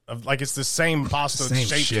noodles. Like it's the same pasta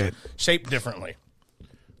shaped differently.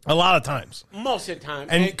 A lot of times. Most of the time.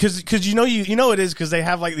 And because you know it is because they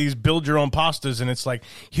have like these build your own pastas and it's like,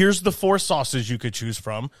 here's the 4 sauces you could choose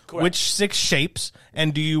from. Correct. Which 6 shapes,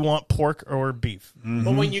 and do you want pork or beef?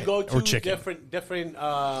 But when you go to chicken. different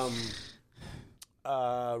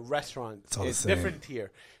restaurants, it's same. different tier.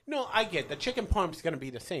 No, I get the chicken parm is going to be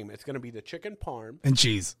the same. It's going to be the chicken parm And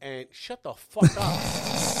cheese. and shut the fuck up.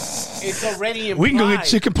 It's already implied. We can go get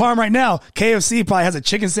chicken parm right now. KFC probably has a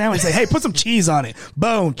chicken sandwich. Say, hey, put some cheese on it.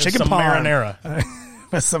 Boom, chicken Some parm.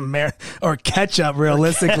 marinara. Some or ketchup,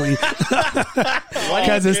 realistically,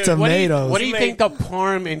 because it's tomatoes. What do you think the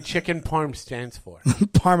parm in chicken parm stands for?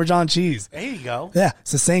 Parmesan cheese. There you go. Yeah,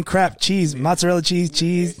 it's the same crap. Cheese, mozzarella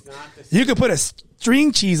cheese. You could put a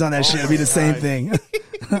string cheese on that shit. It'd be the same thing.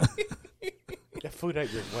 The food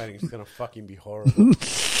at your wedding is going to fucking be horrible.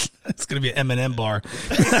 It's gonna be an M&M bar.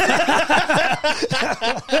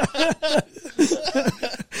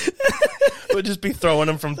 We'll just be throwing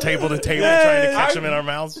them from table to table, trying to catch them in our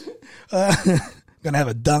mouths. Gonna have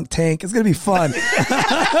a dunk tank. It's gonna be fun.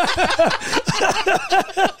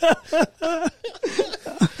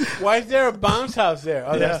 Why is there a bounce house there?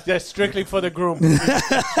 Oh, that's strictly for the groom.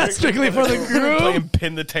 Strictly for the groom. Playing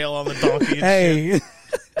pin the tail on the donkey. And Hey. shit.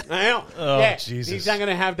 I know. Oh, yeah, Jesus. He's not going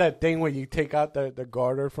to have that thing where you take out the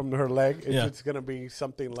garter from her leg. It's just going to be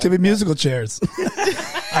something like To be that. musical chairs.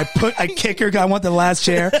 I kick her. I want the last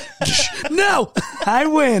chair. No, I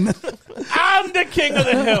win. I'm the king of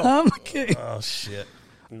the hill. I'm the king. Oh, shit.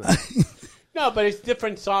 No, but it's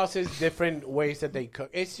different sauces, different ways that they cook.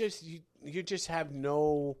 It's just, you just have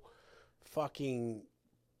no fucking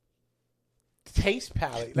taste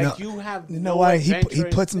palette. Like, you have You know no why? He adventure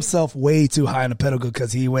puts himself way too high on the pedestal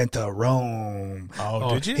because he went to Rome.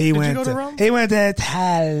 Oh, did you? He Did went you go to Rome? He went to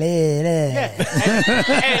Italy. and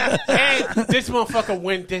this motherfucker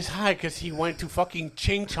went this high because he went to fucking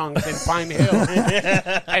Ching Chong's in Pine Hill.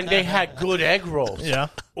 And they had good egg rolls. Yeah.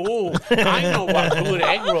 Oh, I know what good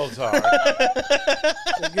egg rolls are.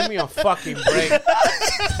 So give me a fucking break.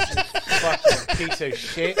 Fucking piece of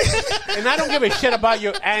shit. And I don't give a shit about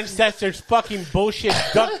your ancestors' fucking bullshit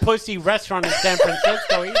duck pussy restaurant in San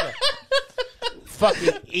Francisco either.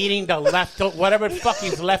 Fucking eating the whatever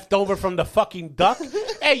fucking's left over from the fucking duck.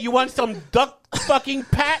 Hey, you want some duck fucking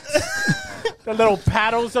pats? The little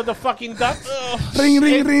paddles of the fucking ducks? Ring,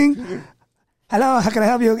 ring, ring. Hello, how can I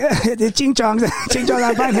help you? The Ching Chong's on Pine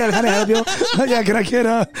Hill. How can I help you? Yeah, can I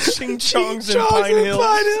get Ching Chong's in Pine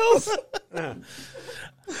Hills.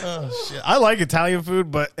 Oh shit! I like Italian food,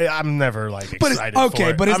 but I'm never like excited. Okay, for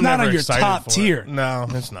it. but it's I'm not never on your excited top for it. tier. No,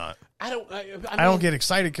 it's not. I don't get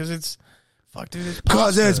excited because it's fuck, dude. It's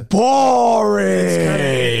Because pasta. it's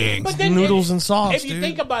boring. But then noodles and sauce. If you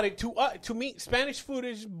think about it, to me, Spanish food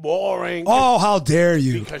is boring. Oh, how dare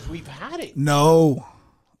you? Because we've had it. No.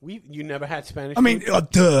 You never had Spanish I mean, food?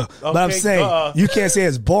 duh. But I'm Okay, saying, duh. you can't say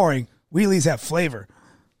it's boring. We at least have flavor.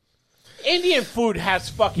 Indian food has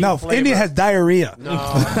fucking No, flavor. India has diarrhea. No,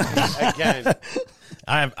 again.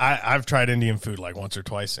 I've tried Indian food like once or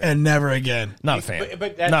twice. And never again. Not a fan.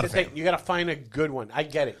 But that's Not the a fan. thing. You got to find a good one. I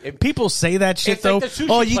get it. People say that shit It's like though. the sushi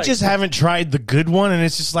Oh, you place. just haven't tried the good one, and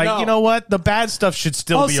it's just like, No. you know what? The bad stuff should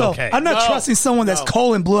still be Also, okay. I'm not No. trusting someone that's No.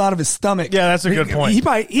 colon blew out of his stomach. Yeah, that's a good point. He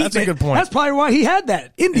probably eaten That's a it. good point. That's probably why he had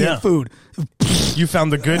that Indian Yeah. food. You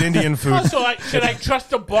found the good Indian food. Also, should I trust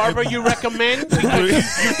the barber you recommend? Because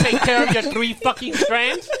you take care of your 3 fucking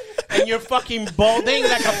strands and you're fucking balding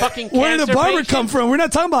like a fucking cancer Where did the barber patient? come from? We're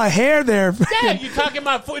not talking about hair there. Yeah, you're talking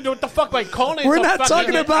about food. What the fuck? My colon. We're not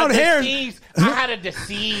talking about hair. Disease. I had a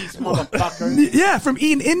disease, motherfucker. Yeah, from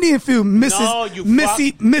eating Indian food, Mrs. No, you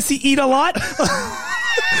Missy eat a lot.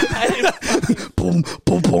 Boom,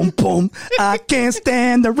 boom, boom, boom. I can't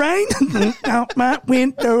stand the rain out my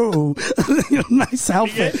window. Nice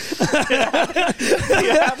outfit. You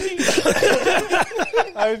happy?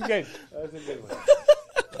 That was good. That was a good one.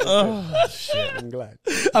 Oh shit! I'm glad.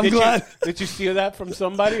 I'm glad. Did you steal that from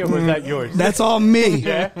somebody, or was that yours? That's all me.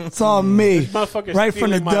 Yeah? It's all me. Motherfucker's Right from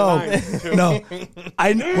the stealing my lines, too. dome.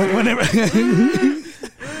 No, whenever.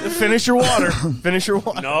 Finish your water. Finish your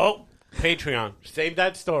water. No. Patreon. Save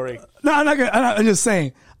that story. No, I'm not gonna. I'm just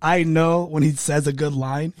saying. I know when he says a good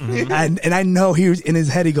line, and I know he was in his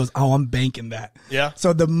head. He goes, "Oh, I'm banking that." Yeah.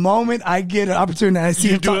 So the moment I get an opportunity, and I see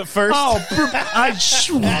You him do it first? and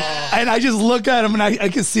I just look at him, and I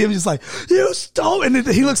can see him just like, "You stole!" And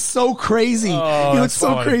he looks so crazy. Oh, He looks that's so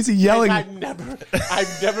funny. crazy, yelling. I've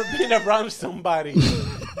never been around somebody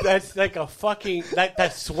that's like a fucking that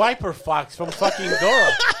swiper fox from fucking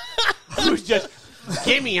Dora, who's just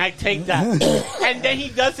gimme, I take that, and then he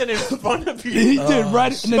does it in front of you. He did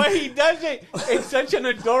right, and then, But he does it in such an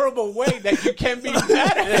adorable way that you can't be mad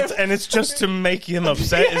at him. And it's just to make him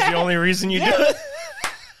upset is the only reason you do it.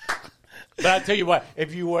 But I'll tell you what,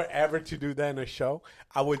 if you were ever to do that in a show,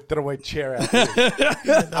 I would throw a chair at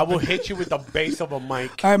you. I will hit you with the base of a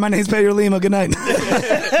mic. all right, my name's Pedro Lima. Good night.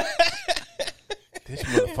 This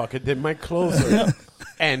motherfucker did my closer.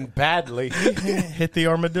 And badly. Hit the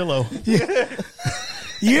armadillo.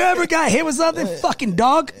 You ever got hit with something? Fucking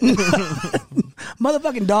dog.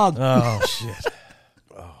 Motherfucking dog. Oh shit.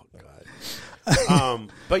 Oh, God.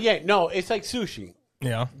 But yeah, no, it's like sushi.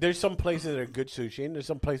 Yeah. There's some places that are good sushi, and there's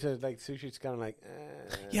some places like sushi's kind of like,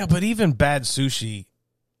 Yeah, but even bad sushi,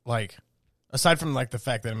 like, aside from like the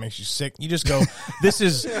fact that it makes you sick, you just go, "This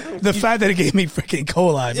is." The fact that it gave me freaking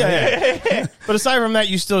coli. Yeah. But aside from that,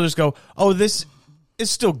 you still just go, "Oh, this is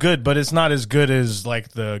still good, but it's not as good as like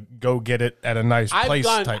the go get it at a nice place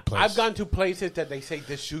type place." I've gone to places that they say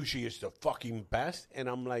this sushi is the fucking best, and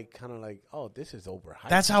I'm like, kind of like, oh, this is overhyped.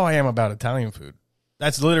 That's how I am about Italian food.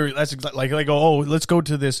 That's literally like I go, "Oh, let's go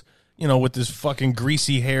to this." You know, with this fucking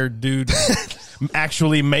greasy haired dude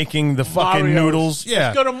actually making the fucking Mario's. noodles. Yeah.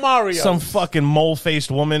 Let's go to Mario. Some fucking mole faced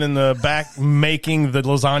woman in the back making the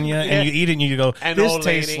lasagna, and you eat it and you go, An "This old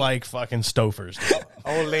tastes lady. like fucking Stofers."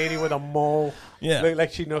 Old lady with a mole. Yeah. Look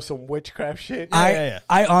like she knows some witchcraft shit. Yeah.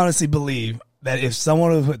 I honestly believe that if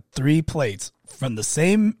someone would put 3 plates from the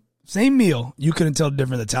same meal, you couldn't tell the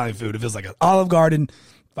difference in Italian food. If it was like an Olive Garden,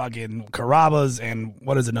 fucking Carrabba's, and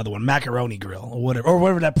what is another one? Macaroni Grill or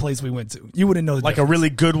whatever that place we went to. You wouldn't know the Like a difference. really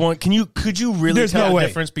good one. Could you really There's tell no the way.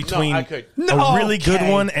 difference between I could. a really good Okay.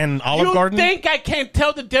 one and Olive You Garden? think I can't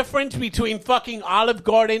tell the difference between fucking Olive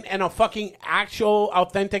Garden and a fucking actual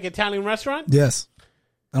authentic Italian restaurant? Yes.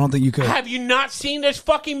 I don't think you could. Have you not seen this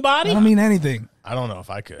fucking I body? don't mean anything. I don't know if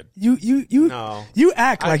I could. You No. you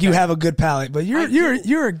act like you can't. have a good palate, but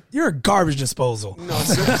you're a garbage disposal. No,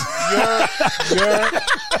 you're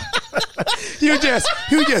You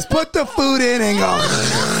just put the food in and go.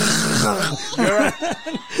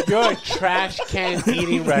 you're a trash can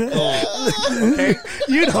eating raccoon. Okay?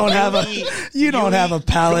 You don't have a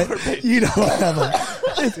palate. garbage. You don't have a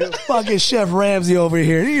it's fucking Chef Ramsay over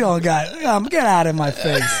here. You don't got get out of my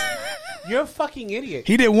face. You're a fucking idiot.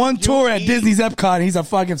 He did one tour at eat- Disney's Epcot. And he's a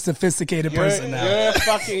fucking sophisticated person now. You're a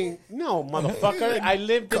fucking no, motherfucker. I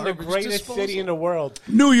lived in the Garbage greatest disposal. city in the world.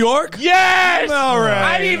 New York. Yes. All right.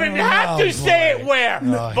 I didn't even have to Oh, say it where, here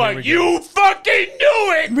we but go. you fucking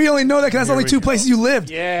knew it. We only know that because that's only we 2 go. places you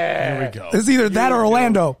lived. Yeah. Here we go. It's either that or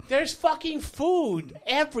Orlando. There's fucking food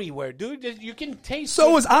everywhere, dude. You can taste. So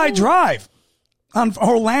good was I food. Drive on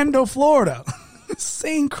Orlando, Florida.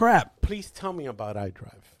 Same crap. Please tell me about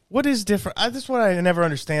iDrive. What is different? That's what I never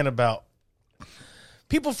understand about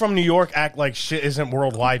people from New York act like shit isn't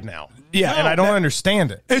worldwide now. Yeah. And I don't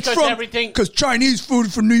understand it. It's Because everything- because Chinese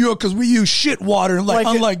food from New York because we use shit water Like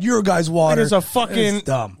unlike your guys' water. It is a fucking- It's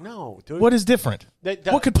dumb. No, dude. What is different? The-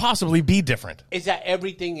 What could possibly be different? is that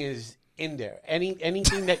everything is in there.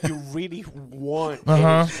 Anything that you really want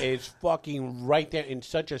is fucking right there in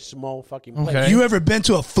such a small fucking place. Okay. You ever been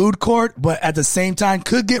to a food court, but at the same time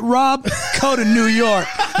could get robbed? Go to New York.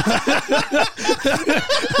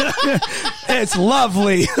 It's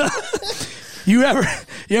lovely. You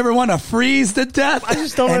ever want to freeze to death? I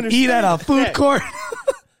just don't understand. Eat at a food court.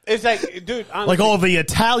 It's like, dude, honestly, Like all the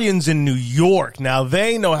Italians in New York, now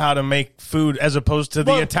they know how to make food as opposed to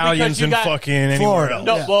the Well, Italians because you in got fucking anywhere Florida. else.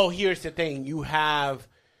 No, Yeah. well, here's the thing. You have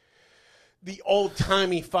the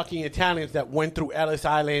old-timey fucking Italians that went through Ellis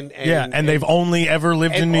Island. And they've only ever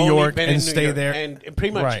lived in New only York been in and New stay York. there. And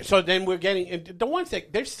pretty much, Right. so then we're getting, and the ones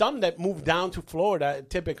that, there's some that move down to Florida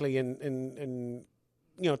typically in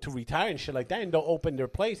to retire and shit like that, and they'll open their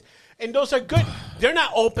place. And those are good. They're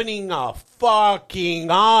not opening a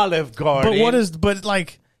fucking Olive Garden.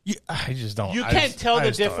 I just don't. You can't tell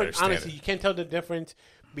the difference. Honestly, you can't tell the difference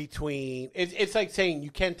between. It's like saying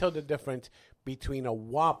you can't tell the difference between a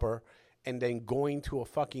Whopper and then going to a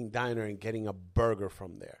fucking diner and getting a burger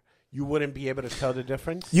from there. You wouldn't be able to tell the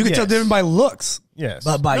difference. You can tell different by looks. Yes.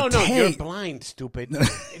 But by No, taste. you're blind, stupid.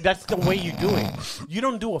 That's the way you do it. You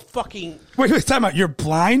don't do a fucking. Wait, time out. You're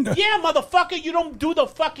blind? Yeah, motherfucker, you don't do the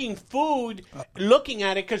fucking food looking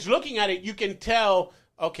at it, because looking at it, you can tell,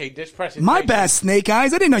 okay, this person. My bad, snake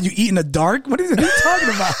eyes. I didn't know you eat in the dark. What are you talking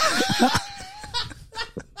about?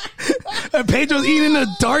 Pedro's eating in the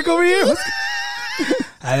dark over here?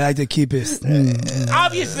 I like to keep it.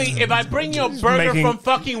 Obviously, if I bring you a burger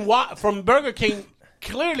from Burger King,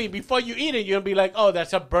 clearly before you eat it, you're going to be like, oh,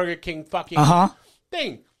 that's a Burger King fucking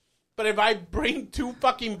thing. But if I bring 2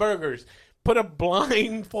 fucking burgers, put a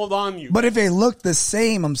blindfold on you. But if they look the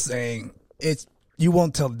same, I'm saying, you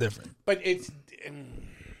won't tell the difference. But it's.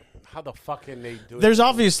 How the fuck can they do it? There's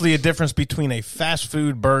obviously a difference between a fast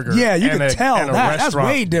food burger Yeah, you and can tell and a that. That's restaurant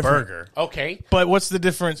way different. burger. Okay. But what's the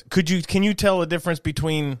difference? Can you tell the difference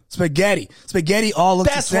between Spaghetti all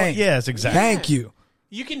looks the same. Yes, exactly. Thank you.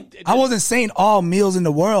 You can. I wasn't saying all meals in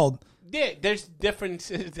the world. Yeah, there's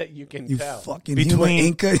differences that you can You tell. fucking Between-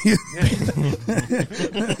 Inca.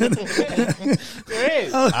 There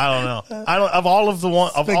is. I don't know. Of all of the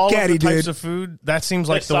Spaghetti, types dude. of food, that seems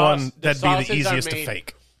like the sauce- one the that'd be the sauces are easiest to made-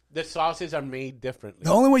 fake. The sauces are made differently.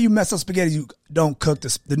 The only way you mess up spaghetti is you don't cook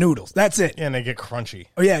the noodles. That's it. Yeah, and they get crunchy.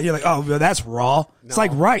 Oh, yeah. You're like, oh, well, that's raw. It's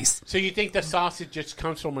like rice. So you think the sausage just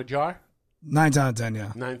comes from a jar? 9 times out of 10,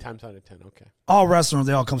 yeah. 9 times out of 10, okay. All restaurants,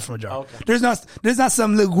 they all come from a jar. Okay. There's not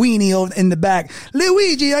some Linguini over in the back.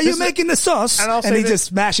 Luigi, are you making the sauce? And I'll And say he's this- just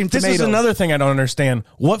smashing This tomatoes. is another thing I don't understand.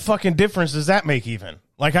 What fucking difference does that make even?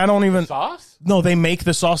 Like, I don't even... Sauce? No, they make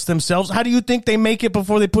the sauce themselves. How do you think they make it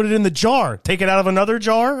before they put it in the jar? Take it out of another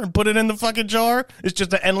jar and put it in the fucking jar? It's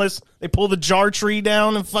just an endless... They pull the jar tree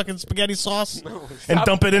down and fucking spaghetti sauce and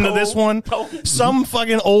dump it into this one. Some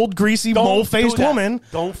fucking old, greasy, Don't mole-faced do that. woman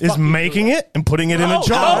Don't is fucking making do it and putting it in a No,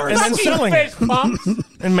 jar don't and then fucking selling it. fist pumps.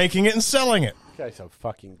 And making it and selling it. You guys are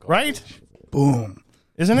fucking garbage. Right? Boom.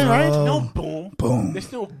 Isn't it right? No boom. Boom.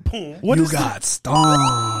 There's no boom. What you is the- got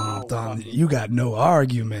stomped on. You got no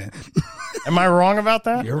argument. Am I wrong about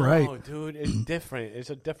that? You're right. No, dude, it's different.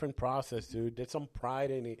 It's a different process, dude. There's some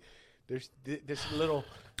pride in it. There's this little...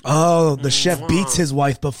 Oh, the chef beats his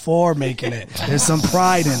wife before making it. There's some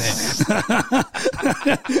pride in it.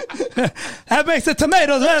 That makes the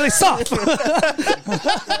tomatoes really soft.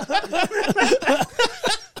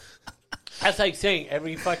 That's like saying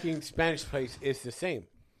every fucking Spanish place is the same.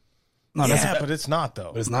 No, Yeah, but it's not,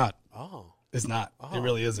 though. it's not. Oh. It's not. It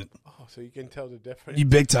really isn't. Oh, so you can tell the difference. You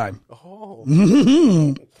big time. Oh.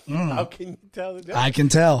 How can you tell the difference? I can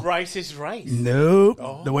tell. Rice is rice.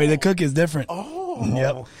 Nope. The way they cook is different. Oh.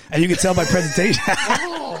 Yep. And you can tell by presentation.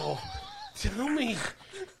 Oh.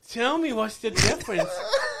 Tell me what's the difference?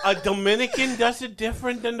 A Dominican does it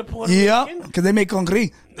different than the Puerto Yep. Rican? Because they make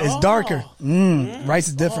congri. It's darker. Rice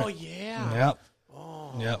is different. Oh, yeah. Yep.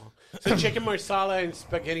 Yep. So chicken marsala and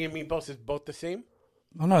spaghetti and meatballs is both the same?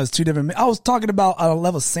 Oh, no, it's two different. I was talking about on a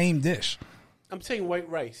level same dish. I'm saying white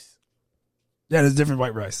rice. Yeah, there's different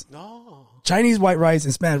white rice. No. Chinese white rice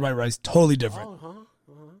and Spanish white rice, totally different.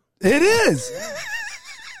 It is.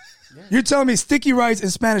 You're telling me sticky rice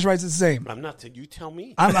and Spanish rice is the same? I'm not saying. You tell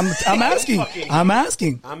me. I'm asking. I'm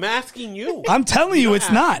asking. I'm asking you. I'm telling you, Don't it's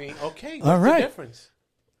ask not. me. Okay. All What's right. the difference?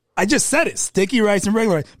 I just said it. Sticky rice and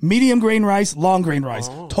regular rice. Medium grain rice, long grain rice.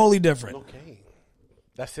 Totally different. Okay.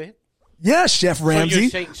 That's it? Yeah, Chef Ramsay.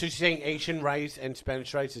 So you're saying Asian rice and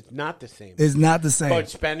Spanish rice is not the same. It's not the same. But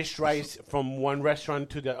Spanish rice from one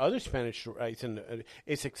restaurant to the other Spanish rice, and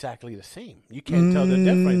it's exactly the same. You can't tell the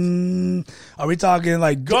difference. Are we talking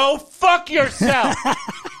like Go fuck yourself.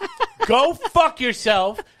 Go fuck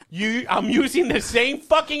yourself. I'm using the same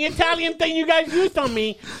fucking Italian thing you guys used on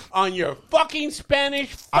me on your fucking Spanish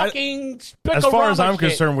fucking As far as I'm shit.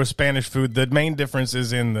 concerned with Spanish food, the main difference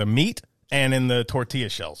is in the meat and in the tortilla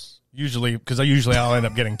shells. Usually, because I'll end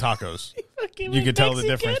up getting tacos. You could tell the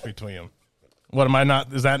difference between them. What am I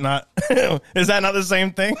not? Is that not? Is that not the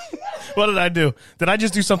same thing? What did I do? Did I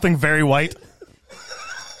just do something very white?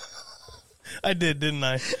 I did, didn't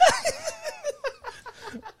I?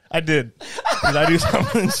 I did. Did I do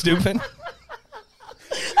something stupid?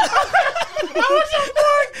 I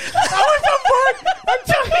was on board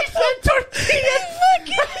until he said tortilla.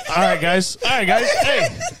 All right, guys. Hey,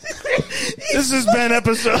 this has been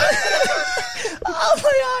episode. Oh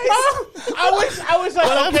my eyes! I was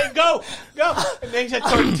like, okay, go. And then he said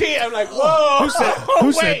tortilla. I'm like, whoa.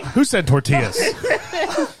 Who said tortillas?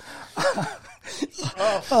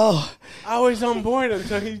 I was on board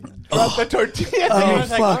until he dropped the tortilla thing. I was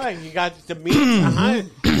like, fuck. all right, you got the meat,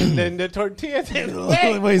 and then the tortilla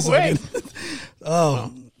thing. Wait a second.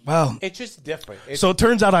 Oh, wow. It's just different. So it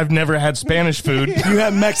turns out I've never had Spanish food. You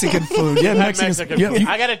have Mexican food. Yeah, Mexican food.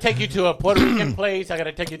 I got to take you to a Puerto Rican place. I got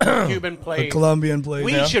to take you to a Cuban place. A Colombian place.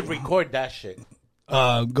 We should record that shit.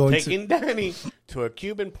 Taking Danny to a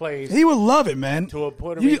Cuban place. He would love it, man. To a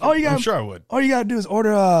Puerto Rican I'm sure I would. All you gotta do is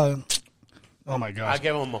order. Oh my gosh! I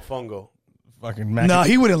give him a mofongo. Fucking No,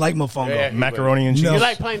 he wouldn't like mofongo. Yeah, he macaroni and cheese. No. You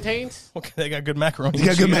like plantains? Okay, they got good macaroni. You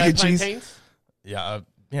got good You mac like and cheese. plantains? Yeah.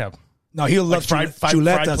 No, he'll love fried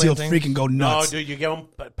chuletas. He'll plantains? freaking go No, nuts. dude, you give him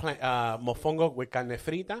mofongo with carne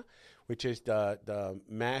frita, which is the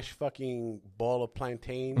mashed fucking ball of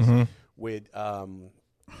plantains with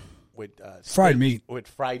Fried meat. with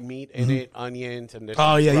fried meat in it, onions, and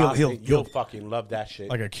Oh, yeah, he'll you'll fucking love that shit.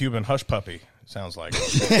 Like a Cuban hush puppy. Sounds like.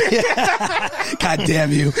 God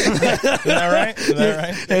damn you! Is that right?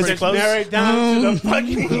 Pretty Just close. narrow it down to the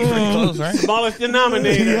fucking Pretty close, right? smallest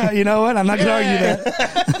denominator. Yeah, you know what? I'm not gonna argue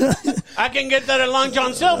that. I can get that at Long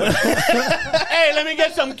John Silver. Hey, let me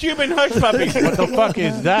get some Cuban hush puppies. What the fuck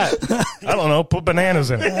is that? I don't know. Put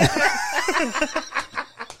bananas in it.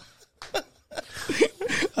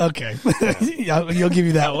 Okay, you'll give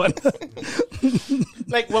you that one.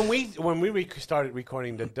 Like when we started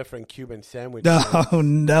recording the different Cuban sandwiches.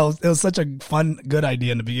 No, it was such a fun, good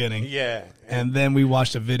idea in the beginning. Yeah. And then we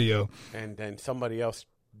watched a video. And then somebody else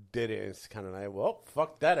did it. And it's kind of like, well,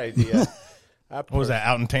 fuck that idea. What was that,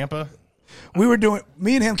 out in Tampa?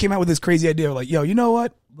 Me and him came out with this crazy idea. We're like, yo, you know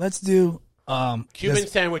what? Let's do Cuban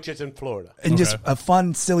sandwiches in Florida. and just a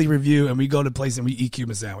fun, silly review. And we go to a place and we eat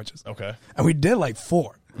Cuban sandwiches. Okay. And we did like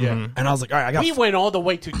 4. Yeah. And I was like, all right, We went all the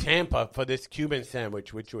way to Tampa for this Cuban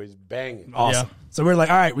sandwich, which was banging. awesome. Yeah. So we're like,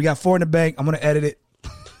 all right, we got 4 in the bank. I'm going to edit it.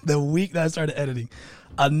 The week that I started editing,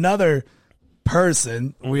 another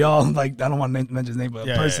person, we all like, I don't want to mention his name, but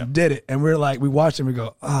a person did it. And we're like, we watched him. We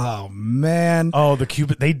go, oh, man. Oh,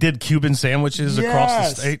 they did Cuban sandwiches across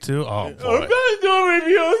Yes. the state too. Oh I'm boy. gonna do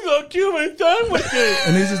reviews on Cuban sandwiches.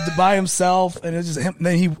 And he's just by himself. And it's just him. And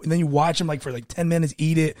then you watch him like for like 10 minutes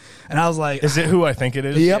eat it. And I was like, Is it who I think it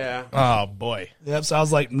is? Yep. Yeah. Oh boy. Yep. So I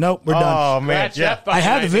was like, nope, we're done. Oh man. Scratch Yeah. that fucking I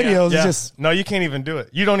have the idea. videos. It's Yeah. just, No, you can't even do it.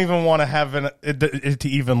 You don't even want to have it to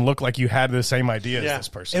even look like you had the same idea Yeah. as this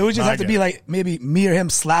person. it would just I have to get be it. like maybe me or him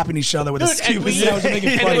slapping each other with Dude, a and Cuban we- sandwich and making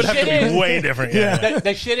and fun It of would each have shit to is- be way different. Yeah.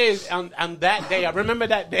 The shit is on that day. I remember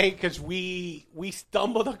that day because we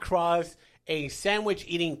stumbled across a sandwich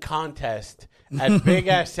eating contest at Big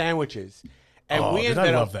Ass Sandwiches, and Oh, we dude,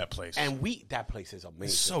 ended I up love that place. And that place is amazing.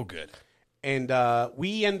 So good. And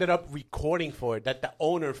we ended up recording for it. That the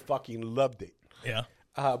owner fucking loved it. Yeah.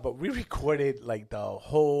 But we recorded like the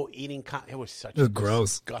whole eating. It was such was a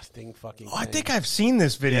gross. disgusting fucking. Oh, I thing. think I've seen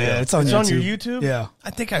this video. Yeah, it's on your YouTube. YouTube. Yeah. I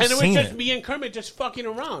think I've And it was seen just it. me and Kermit just fucking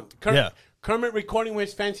around. Yeah. Kermit recording with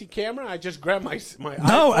his fancy camera. I just grabbed my No,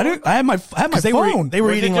 iPhone. I didn't. I had my They phone. were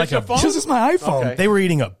Was it eating like just your a phone? This is my iPhone. Okay. they were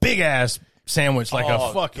eating a big ass sandwich, like Oh,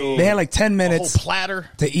 a fucking They had like 10 whole minutes platter.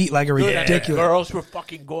 to eat like a Dude, and the ridiculous. girls were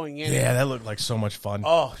fucking going in. Yeah, that looked like so much fun.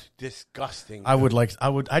 Oh, disgusting.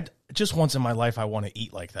 I just once in my life I want to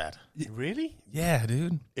eat like that. Really? Yeah,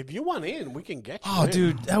 dude. If you want in, we can get you. Oh, in.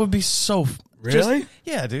 dude, that would be so. Really?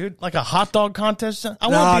 Yeah, dude. Like a hot dog contest. I No,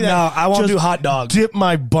 want to be that. no, I won't Just do hot dogs. Dip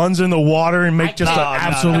my buns in the water and make just an can't-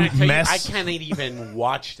 absolute Can I tell you, mess. I can't even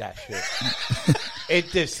watch that shit.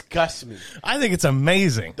 It disgusts me. I think it's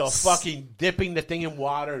amazing. The fucking dipping the thing in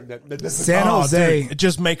water. San Oh, Jose. dude,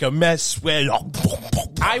 just make a mess. Sweat.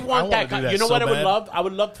 I want wanna that. do that You know so what I would bad. love? I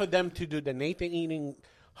would love for them to do the Nathan eating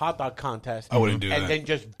hot dog contest. I wouldn't do and that. then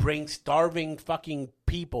just bring starving fucking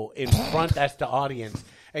people in front as the audience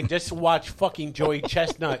and just watch fucking Joey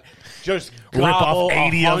Chestnut just Rip off gobble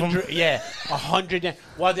 80 of 100, them? yeah, 100,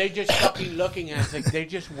 while they're just fucking looking at it. Like they're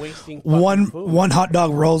just wasting fucking food. One hot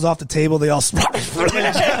dog rolls off the table. They all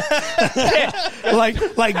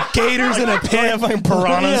like gators in a pit. Fucking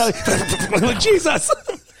piranhas. Yeah. Like, Jesus.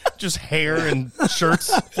 Just hair and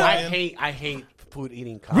shirts flying. I hate food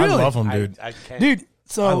eating I contests. love them, dude. I can't. Dude,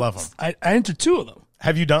 so I love 'em. I entered 2 of them.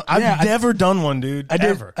 Have you done? I've never done one, dude. I did.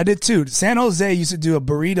 Ever. I did 2. San Jose used to do a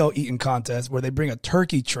burrito eating contest where they bring a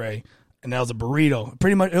turkey tray, and that was a burrito.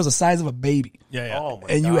 Pretty much, it was the size of a baby, Yeah. Oh my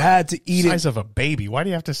and God. you had to eat Size it. of a baby. Why do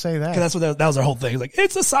you have to say that? Because that's what that was their whole thing. It was like,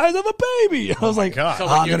 it's the size of a baby. I was like, God. So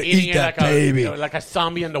I'm when you're gonna eating eat it that like baby. like a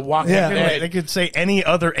zombie in the Walking Yeah. Dead. They could say any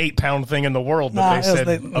other 8-pound thing in the world, but Nah, they it was said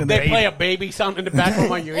they- a They baby. play a baby sound in the background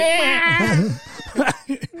while you're eating.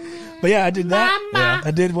 But yeah, I did that. Yeah. I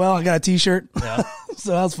did well. I got a T-shirt. Yeah.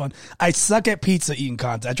 So that was fun. I suck at pizza eating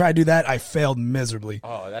contest. I tried to do that. I failed miserably.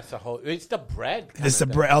 Oh, that's a whole. It's the bread. It's the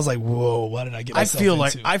bread. I was like, whoa, what did I get I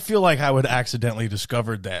myself feel like I would accidentally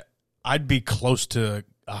discovered that I'd be close to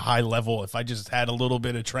a high level if I just had a little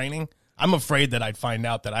bit of training. I'm afraid that I'd find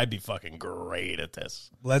out that I'd be fucking great at this.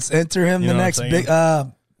 Let's enter him You the know what next I'm big.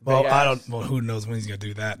 saying? Well, Big I ass. don't. Well, who knows when he's gonna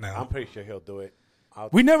do that now? I'm pretty sure he'll do it.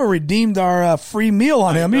 We never redeemed our free meal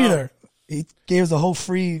on him know. either. He gave us a whole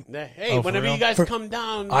free. Hey, Oh, for whenever real? you guys come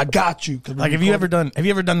down, I got you. 'Cause we Like, have you ever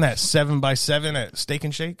recorded- done that 7x7 at Steak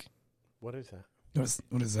and Shake? what is that?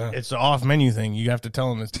 What is that? It's the off menu thing. You have to tell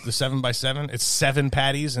them it's the 7x7. It's 7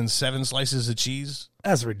 patties and 7 slices of cheese.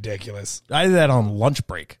 That's ridiculous. I did that on lunch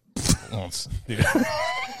break once, dude.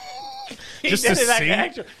 Just He to did it like see.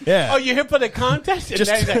 extra. Yeah. Oh, you here for the contest? And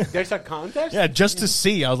Just- there's a contest. Yeah, just to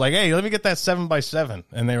see. I was like, "Hey, let me get that 7x7,"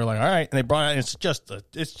 and they were like, "All right." And they brought it.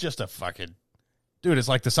 It's just a fucking dude. It's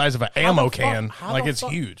like the size of an ammo fuck- can. how Like the it's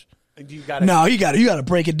fuck- huge. You got No, you got to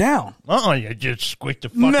break it down. You just squeak the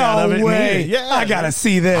fuck out of it. No and eat way. it. Yeah, I gotta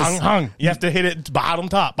see this. Hung. You have to hit it bottom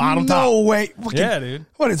top. No way. Fucking, Yeah, dude.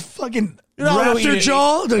 What is fucking No, raptor eat-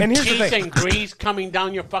 jaw? and here's the cheese thing. and grease coming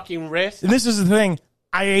down your fucking wrist. And this is the thing.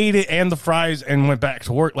 I ate it and the fries and went back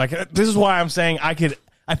to work. Like, this is why I'm saying I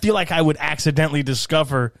feel like I would accidentally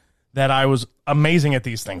discover that I was amazing at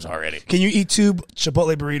these things already. Can you eat 2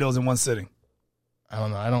 Chipotle burritos in one sitting? I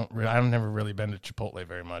don't know. I've never really been to Chipotle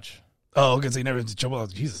very much. Oh, because they never went to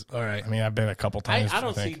Chipotle. Jesus. All right. I mean, I've been a couple times. I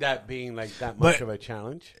don't see think. that being like that much But- of a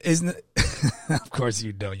challenge. Isn't it? Of course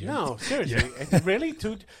you don't. No, seriously, it's really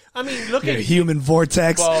too. I mean, look You're at a human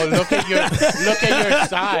vortex. Well, look at your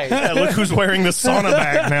size. Yeah, look who's wearing the sauna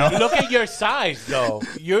bag now. Look at your size, though.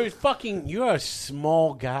 You're a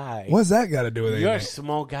small guy. What's that got to do with You're a anything?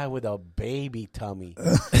 small guy with a baby tummy.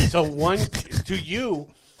 So one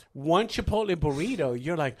Chipotle burrito,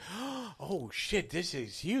 you're like, oh shit, this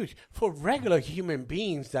is huge. For regular human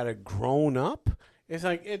beings that are grown up, it's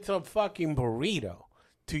like it's a fucking burrito.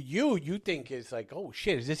 To you, you think it's like, oh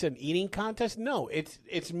shit, is this an eating contest? No,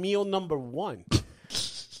 it's meal number 1.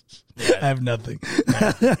 I have nothing. You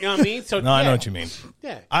know what I mean? So No, I know what you mean.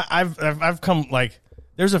 Yeah. I've come like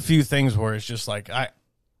there's a few things where it's just like I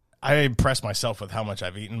impress myself with how much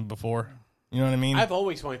I've eaten before. You know what I mean? I've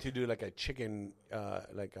always wanted to do like a chicken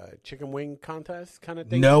wing contest kind of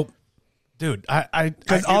thing. Nope. Dude, I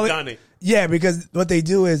Have you done it? Yeah, because what they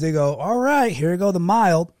do is they go, all right, here we go, the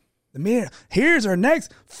mild. The medium. Here's our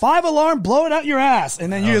next 5-alarm, blow it out your ass.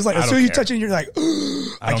 And then you're just like, I as don't soon as you care. touch it, you're like,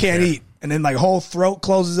 I don't can't care. eat. And then like whole throat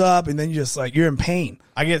closes up and then you're just like, you're in pain.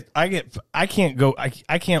 I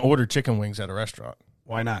can't order chicken wings at a restaurant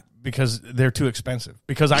Why not? because they're too expensive.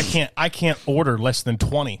 Because I can't order less than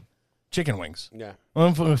 20 chicken wings. Yeah.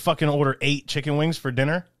 I'm gonna fucking order 8 chicken wings for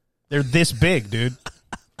dinner. They're this big, dude.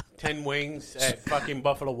 10 wings at fucking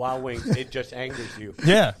Buffalo Wild Wings. It just angers you.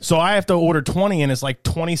 Yeah. So I have to order 20 and it's like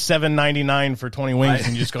 $27.99 for 20 wings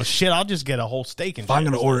and you just go, shit, I'll just get a whole steak and If I'm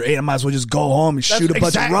shit. going to order 8, I might as well just go home and shoot a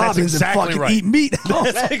bunch of robins and fucking right. eat meat.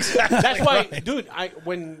 That's exactly That's why, right. dude,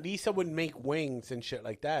 when Lisa would make wings and shit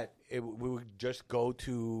like that, we would just go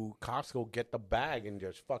to Costco, get the bag, and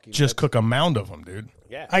just fucking... Just cook a mound of them, dude.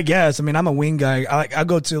 Yeah. I guess. I mean, I'm a wing guy. I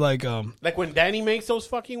go to like Like when Danny makes those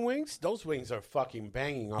fucking wings, those wings are fucking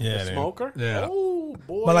banging off Yeah, the dude. smoker. Yeah. Oh,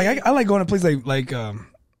 boy. but like I like going to places like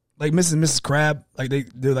Mrs. and Mrs. Crab. Like they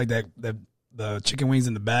do like that the chicken wings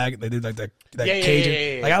in the bag. They do like that Yeah, Cajun.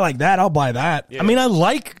 yeah. Like I like that. I'll buy that. Yeah. I mean, I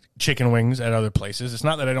like chicken wings at other places. It's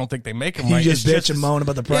not that I don't think they make them You right. just It's bitch and moan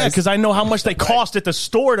about the Yeah, price. because I know how much they cost at the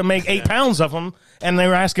store to make 8 pounds of them, and they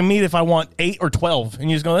were asking me if I want 8 or 12.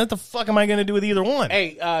 And you just go, what the fuck am I going to do with either one?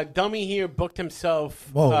 Hey, Dummy here booked himself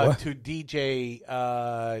Whoa, to DJ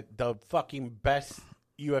the fucking best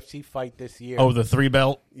UFC fight this year. Oh, the 3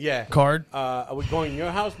 belt yeah. card? Are we going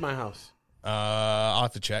your house, my house? I'll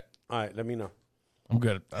have to check. All right, let me know. I'm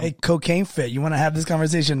good. Hey, Cocaine Fit, you want to have this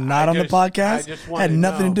conversation not on the I podcast? just Had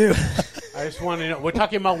nothing to do. I just want to know. We're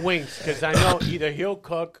talking about wings because I know either he'll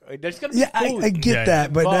cook. Or there's gonna be Yeah, food. I get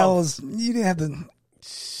that, but that involved. was you didn't have to.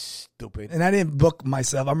 Stupid. And I didn't book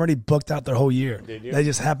myself. I'm already booked out the whole year. Did you? That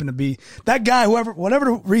just happened to be that guy. Whatever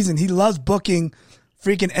the reason, he loves booking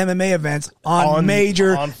freaking MMA events on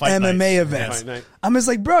major fight MMA nights. events. Fight night. I'm just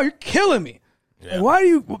like, bro, you're killing me. Yeah. Like, why are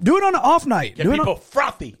you do it on an off night? Get Do it people on,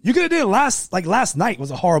 frothy. you could have did it last night was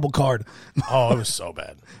a horrible card, Oh, it was so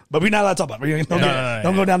bad. but we're not allowed to talk about it.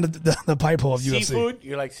 Don't go down the pipe hole of UFC. Seafood?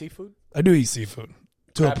 You like seafood? I do eat seafood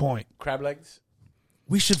to a point. Crab legs?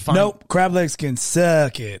 We should find. Nope, crab legs can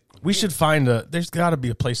suck it. We should find a. There's got to be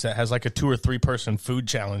a place that has like a 2 or 3 person food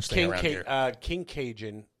challenge thing around here. King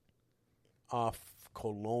Cajun off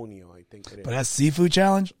Colonial, I think it is. But that's seafood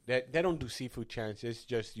challenge. They don't do seafood challenge. It's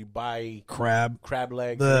just you buy Crab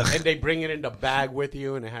legs Ugh. and they bring it in the bag with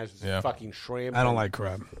you and it has Yeah. fucking shrimp. I don't like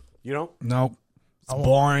crab. You don't? Nope. It's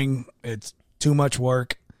boring. It's too much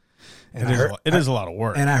work. And It is a lot of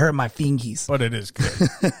work, and I hurt my fingies. but it is good.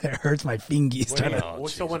 It hurts my fingies.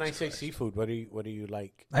 So when I say seafood, what do you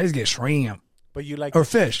like? I just get shrimp But you like or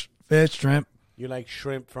fish, shrimp. you like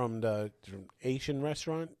shrimp from the Asian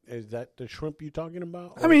restaurant? Is that the shrimp you talking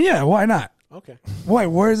about? I mean, yeah. Why not? Okay. Why?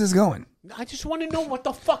 Where is this going? I just want to know what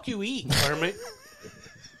the fuck you eat, Hermit.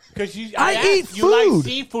 Because I eat asked, you like food.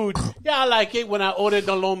 seafood. Yeah, I like it when I ordered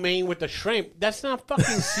the lo mein with the shrimp. That's not fucking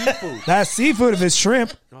seafood. That's seafood if it's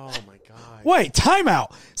shrimp. Oh my god. Wait, time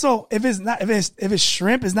out. So if it's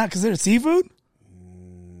shrimp, it's not considered seafood.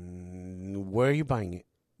 Where are you buying it?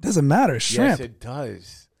 Doesn't matter. Shrimp. Yes, it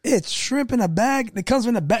does. It's shrimp in a bag. It comes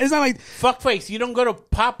in a bag. It's not like. Fuckface, you don't go to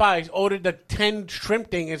Popeyes, order the 10 shrimp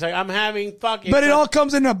thing. It's like, I'm having fucking. But it all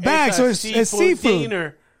comes in a bag, so it's seafood.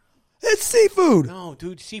 Dinner. It's seafood. No,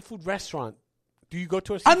 dude, seafood restaurant. Do you go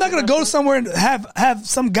to a seafood I'm not gonna go restaurant? somewhere and have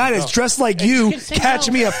some guy that's dressed like you can say catch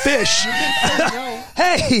no. me a fish. No.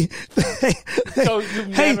 Hey, So you've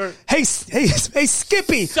never. hey,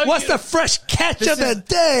 Skippy, So what's you- the fresh catch of the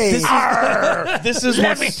day? This is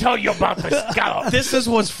Let me tell you about the scallop. This is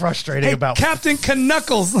what's frustrating Hey, about Captain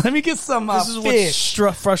Knuckles, let me get some This is fish.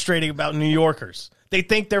 what's frustrating about New Yorkers. They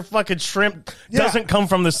think their fucking shrimp doesn't come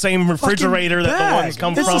from the same refrigerator that the bag. ones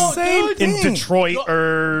come It's from the same in thing. Detroit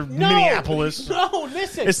or Minneapolis. No,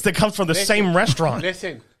 listen. It comes from the same restaurant.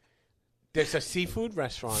 Listen, there's a seafood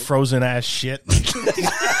restaurant. Frozen ass shit.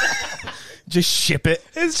 Just ship it.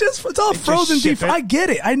 It's all frozen ship beef. it. I get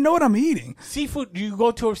it. I know what I'm eating. Seafood. You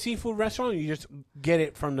go to a seafood restaurant, you just get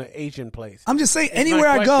it from the Asian place. I'm just saying, anywhere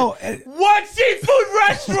I go, What seafood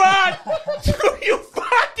restaurant do you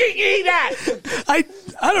fucking eat at?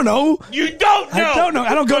 I don't know. You don't know. I don't know.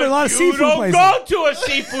 I don't go to a lot of seafood You don't places. go to a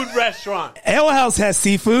seafood restaurant. Ale House has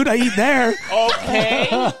seafood. I eat there. Okay.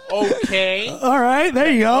 All right,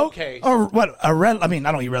 there you go. Okay. Or what? I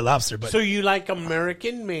don't eat Red Lobster, but So you like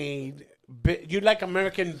American made? You like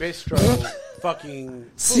American bistro? Fucking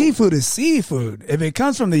food. seafood is seafood. If it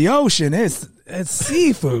comes from the ocean, it's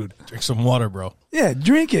seafood. Drink some water, bro. Yeah,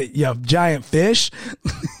 drink it, you giant fish.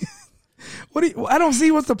 I don't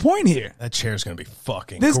see what's the point here. That chair's gonna be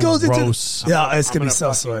fucking This goes into gross. yeah, it's gonna be I'm so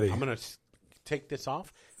fucking- sweaty. I'm gonna take this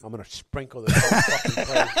off. I'm gonna sprinkle this whole fucking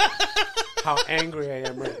place. How angry I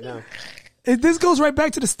am right now. This goes right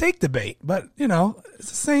back to the steak debate, but it's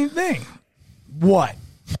the same thing. What?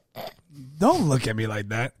 Don't look at me like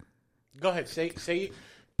that. Go ahead, say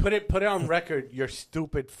put it on record. Your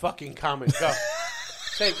stupid fucking comment. Go.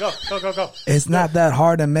 Say it, go. It's not that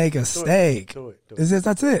hard to make a steak. Do it.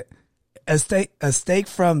 That's it. A steak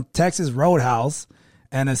from Texas Roadhouse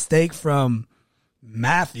and a steak from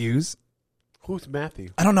Matthews. Who's Matthew?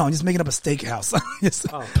 I don't know. I'm just making up a steakhouse. There's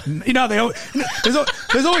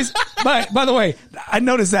always. By the way, I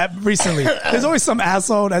noticed that recently. There's always some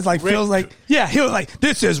asshole that's like feels like he was like,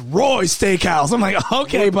 this is Roy's Steakhouse. I'm like,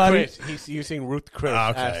 okay, Ruth buddy. Chris. He's using Ruth Chris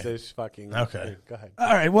Okay. as this fucking. Okay. Go ahead.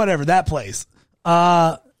 All right, whatever. That place.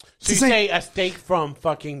 So you say a steak from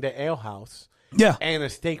fucking the Ale House Yeah. and a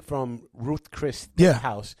steak from Ruth Chris Yeah.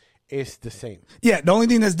 House is the same. Yeah. The only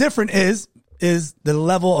thing that's different is the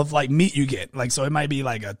level of like meat you get. Like, so it might be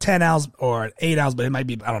like a 10 ounce or an 8 ounce, but it might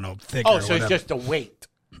be, I don't know, thicker. Oh, or so whatever. it's just the weight.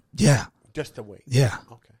 Yeah. Just the weight. Yeah.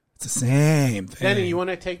 Okay. It's the same thing. Danny, you want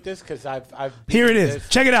to take this? Because I've Here it beaten is. this-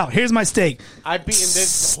 Check it out. Here's my steak. I've beaten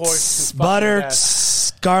this horse to Butter,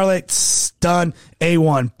 fucking garlic, done.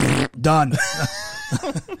 A1. Done.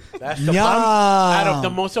 death. That's the Yum. out of the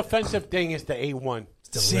most offensive thing is the A1.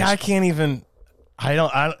 See, I can't even. I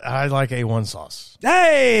like A1 sauce,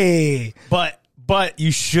 Hey. but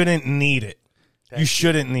you shouldn't need it. You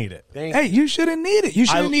shouldn't need it. Hey, you shouldn't need it. You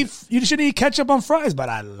shouldn't need ketchup on fries, but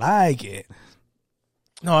I like it.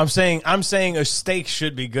 No, I'm saying a steak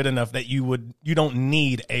should be good enough that you don't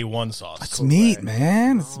need A1 sauce. It's meat,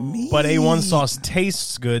 man. It's meat. But A1 sauce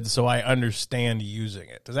tastes good, so I understand using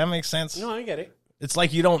it. Does that make sense? No, I get it. It's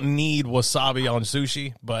like you don't need wasabi on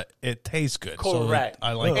sushi, but it tastes good. Correct. So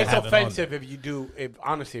I like it's to have offensive it on. if you do. If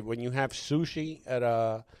honestly, when you have sushi at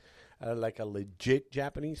like a legit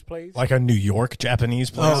Japanese place, Like a New York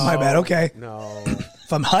Japanese place. Oh, my bad. Okay. no,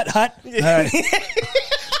 From Hut. All right.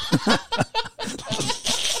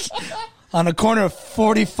 On the corner of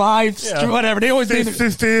 45th Street, whatever. They always name it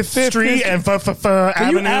 50th Street and Can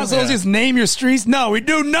you Avenue. assholes just name your streets? No, we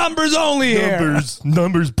do numbers only here.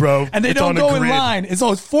 Numbers, bro. And they It's don't on go a in grid. line. It's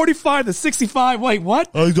always 45 to 65. Wait, what?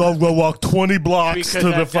 I'll go walk 20 blocks because to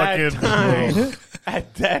the at fucking. that time,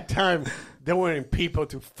 at that time, there weren't people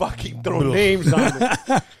to fucking throw names on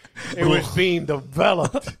it. It was being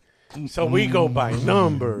developed. So we go by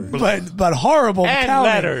numbers But horrible and counting.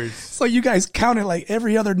 letters. So you guys counted like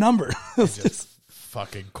every other number.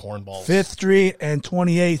 Fucking cornballs. 5th Street and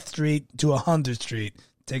 28th Street to 100th Street.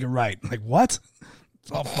 Take it right. Like, what?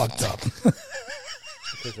 It's all fucked up.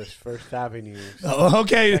 Because it's First Avenue. Oh,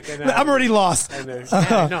 okay. I'm already lost.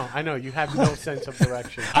 I know. You have no sense of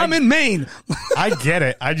direction. I'm in Maine. I get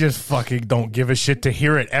it. I just fucking don't give a shit to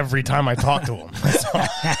hear it every time I talk to him. That's all.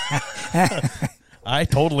 I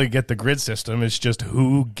totally get the grid system. It's just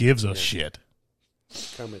who gives a shit.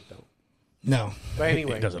 Kermit don't. No. But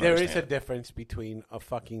anyway, doesn't there is understand. a difference between a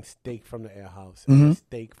fucking steak from the air house and a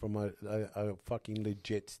steak from a fucking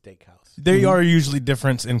legit steakhouse. There are usually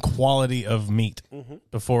difference in quality of meat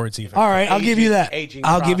before it's even. All right, I'll give you that.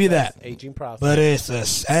 I'll give you that. Aging process. But it's the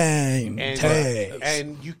same taste.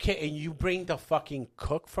 And you can't. And you bring the fucking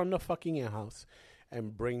cook from the fucking air house,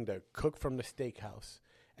 and bring the cook from the steakhouse,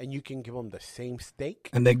 and you can give them the same steak.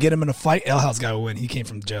 And then get him in a fight. L House guy will win. He came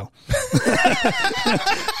from jail.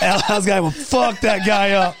 L House guy will fuck that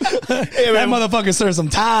guy up. That motherfucker served some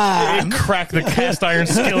time. Crack the cast iron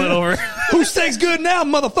skillet over Who steaks good now,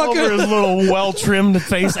 motherfucker? over his little well-trimmed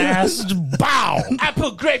face ass. Just bow. I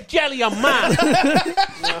put grape jelly on mine.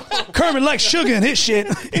 Kermit likes sugar in his shit.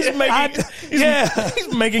 He's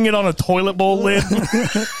making it on a toilet bowl lid.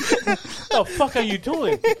 The fuck are you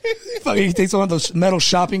doing? Fucking, he takes one of those metal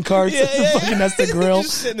shopping carts. Fucking that's the grill.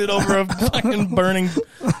 Just sitting it over a fucking burning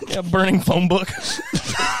phone book.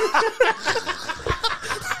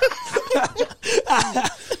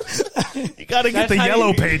 You got to get the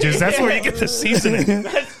yellow pages. That's where you get the seasoning.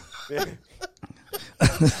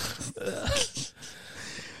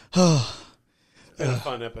 Been a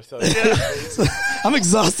fun episode. I'm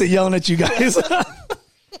exhausted yelling at you guys.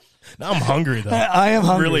 Now I'm hungry, though. I am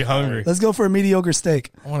hungry. Really hungry. Let's go for a mediocre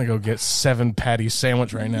steak. I want to go get 7 patty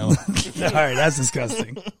sandwich right now. All right, that's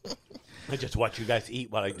disgusting. I just watch you guys eat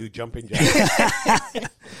while I do jumping jacks.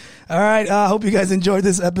 All right, I hope you guys enjoyed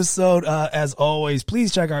this episode. As always,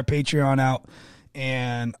 please check our Patreon out,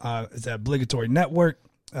 and it's at Obligatory Network.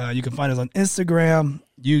 You can find us on Instagram,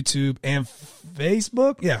 YouTube, and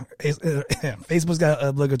Facebook. Yeah, Facebook's got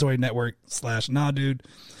Obligatory Network / Nah Dood.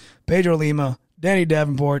 Pedro Lima, Danny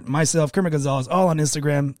Davenport, myself, Kermit Gonzalez, all on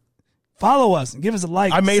Instagram. Follow us and give us a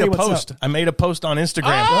like. I made Say a what's post. up. I made a post on Instagram.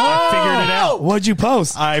 I figured it out. What'd you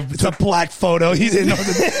post? It's a black photo. He didn't know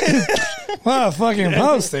the Well, fucking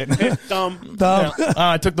post it. Dumb.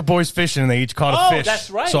 I took the boys fishing, and they each caught a fish.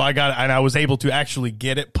 That's right. So I was able to actually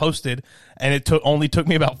get it posted, and it only took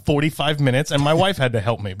me about 45 minutes, and my wife had to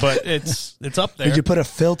help me. But it's up there. Did you put a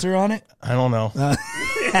filter on it? I don't know.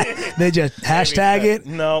 Did you hashtag it?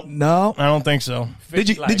 No, No. I don't think so. Did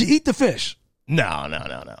you eat the fish?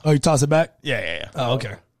 No. Oh, you toss it back? Yeah. Oh,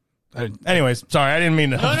 okay. Anyways, sorry, I didn't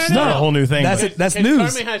mean to start no. a whole new thing. That's but- it. That's Because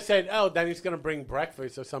news. Kermit had said, "Oh, Danny's gonna bring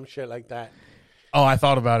breakfast or some shit like that." Oh, I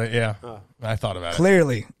thought about it. Yeah, I thought about it,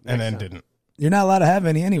 Clearly, and then didn't. you're not allowed to have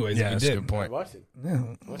any anyways. Yeah, if that's you a did. good point. I wasn't.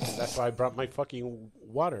 That's why I brought my fucking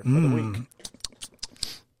water for the week.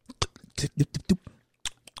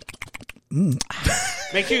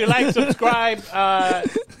 Make sure you like, subscribe,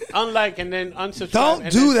 unlike, and then unsubscribe. Don't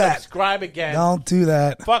and do then that. Subscribe again. Don't do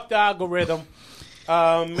that. Fuck the algorithm.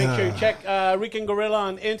 Make sure you check Rican Gorilla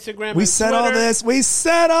on Instagram. We and said Twitter. all this. We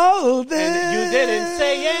said all this. And you didn't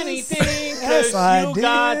say anything because Yes, I you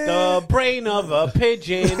got did. the brain of a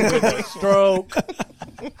pigeon with a stroke.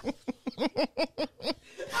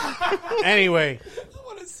 Anyway,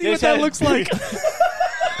 See what that looks like.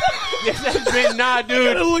 this has been Nah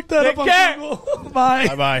Dood. Look that Take up on care. Google.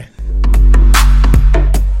 Bye. Bye.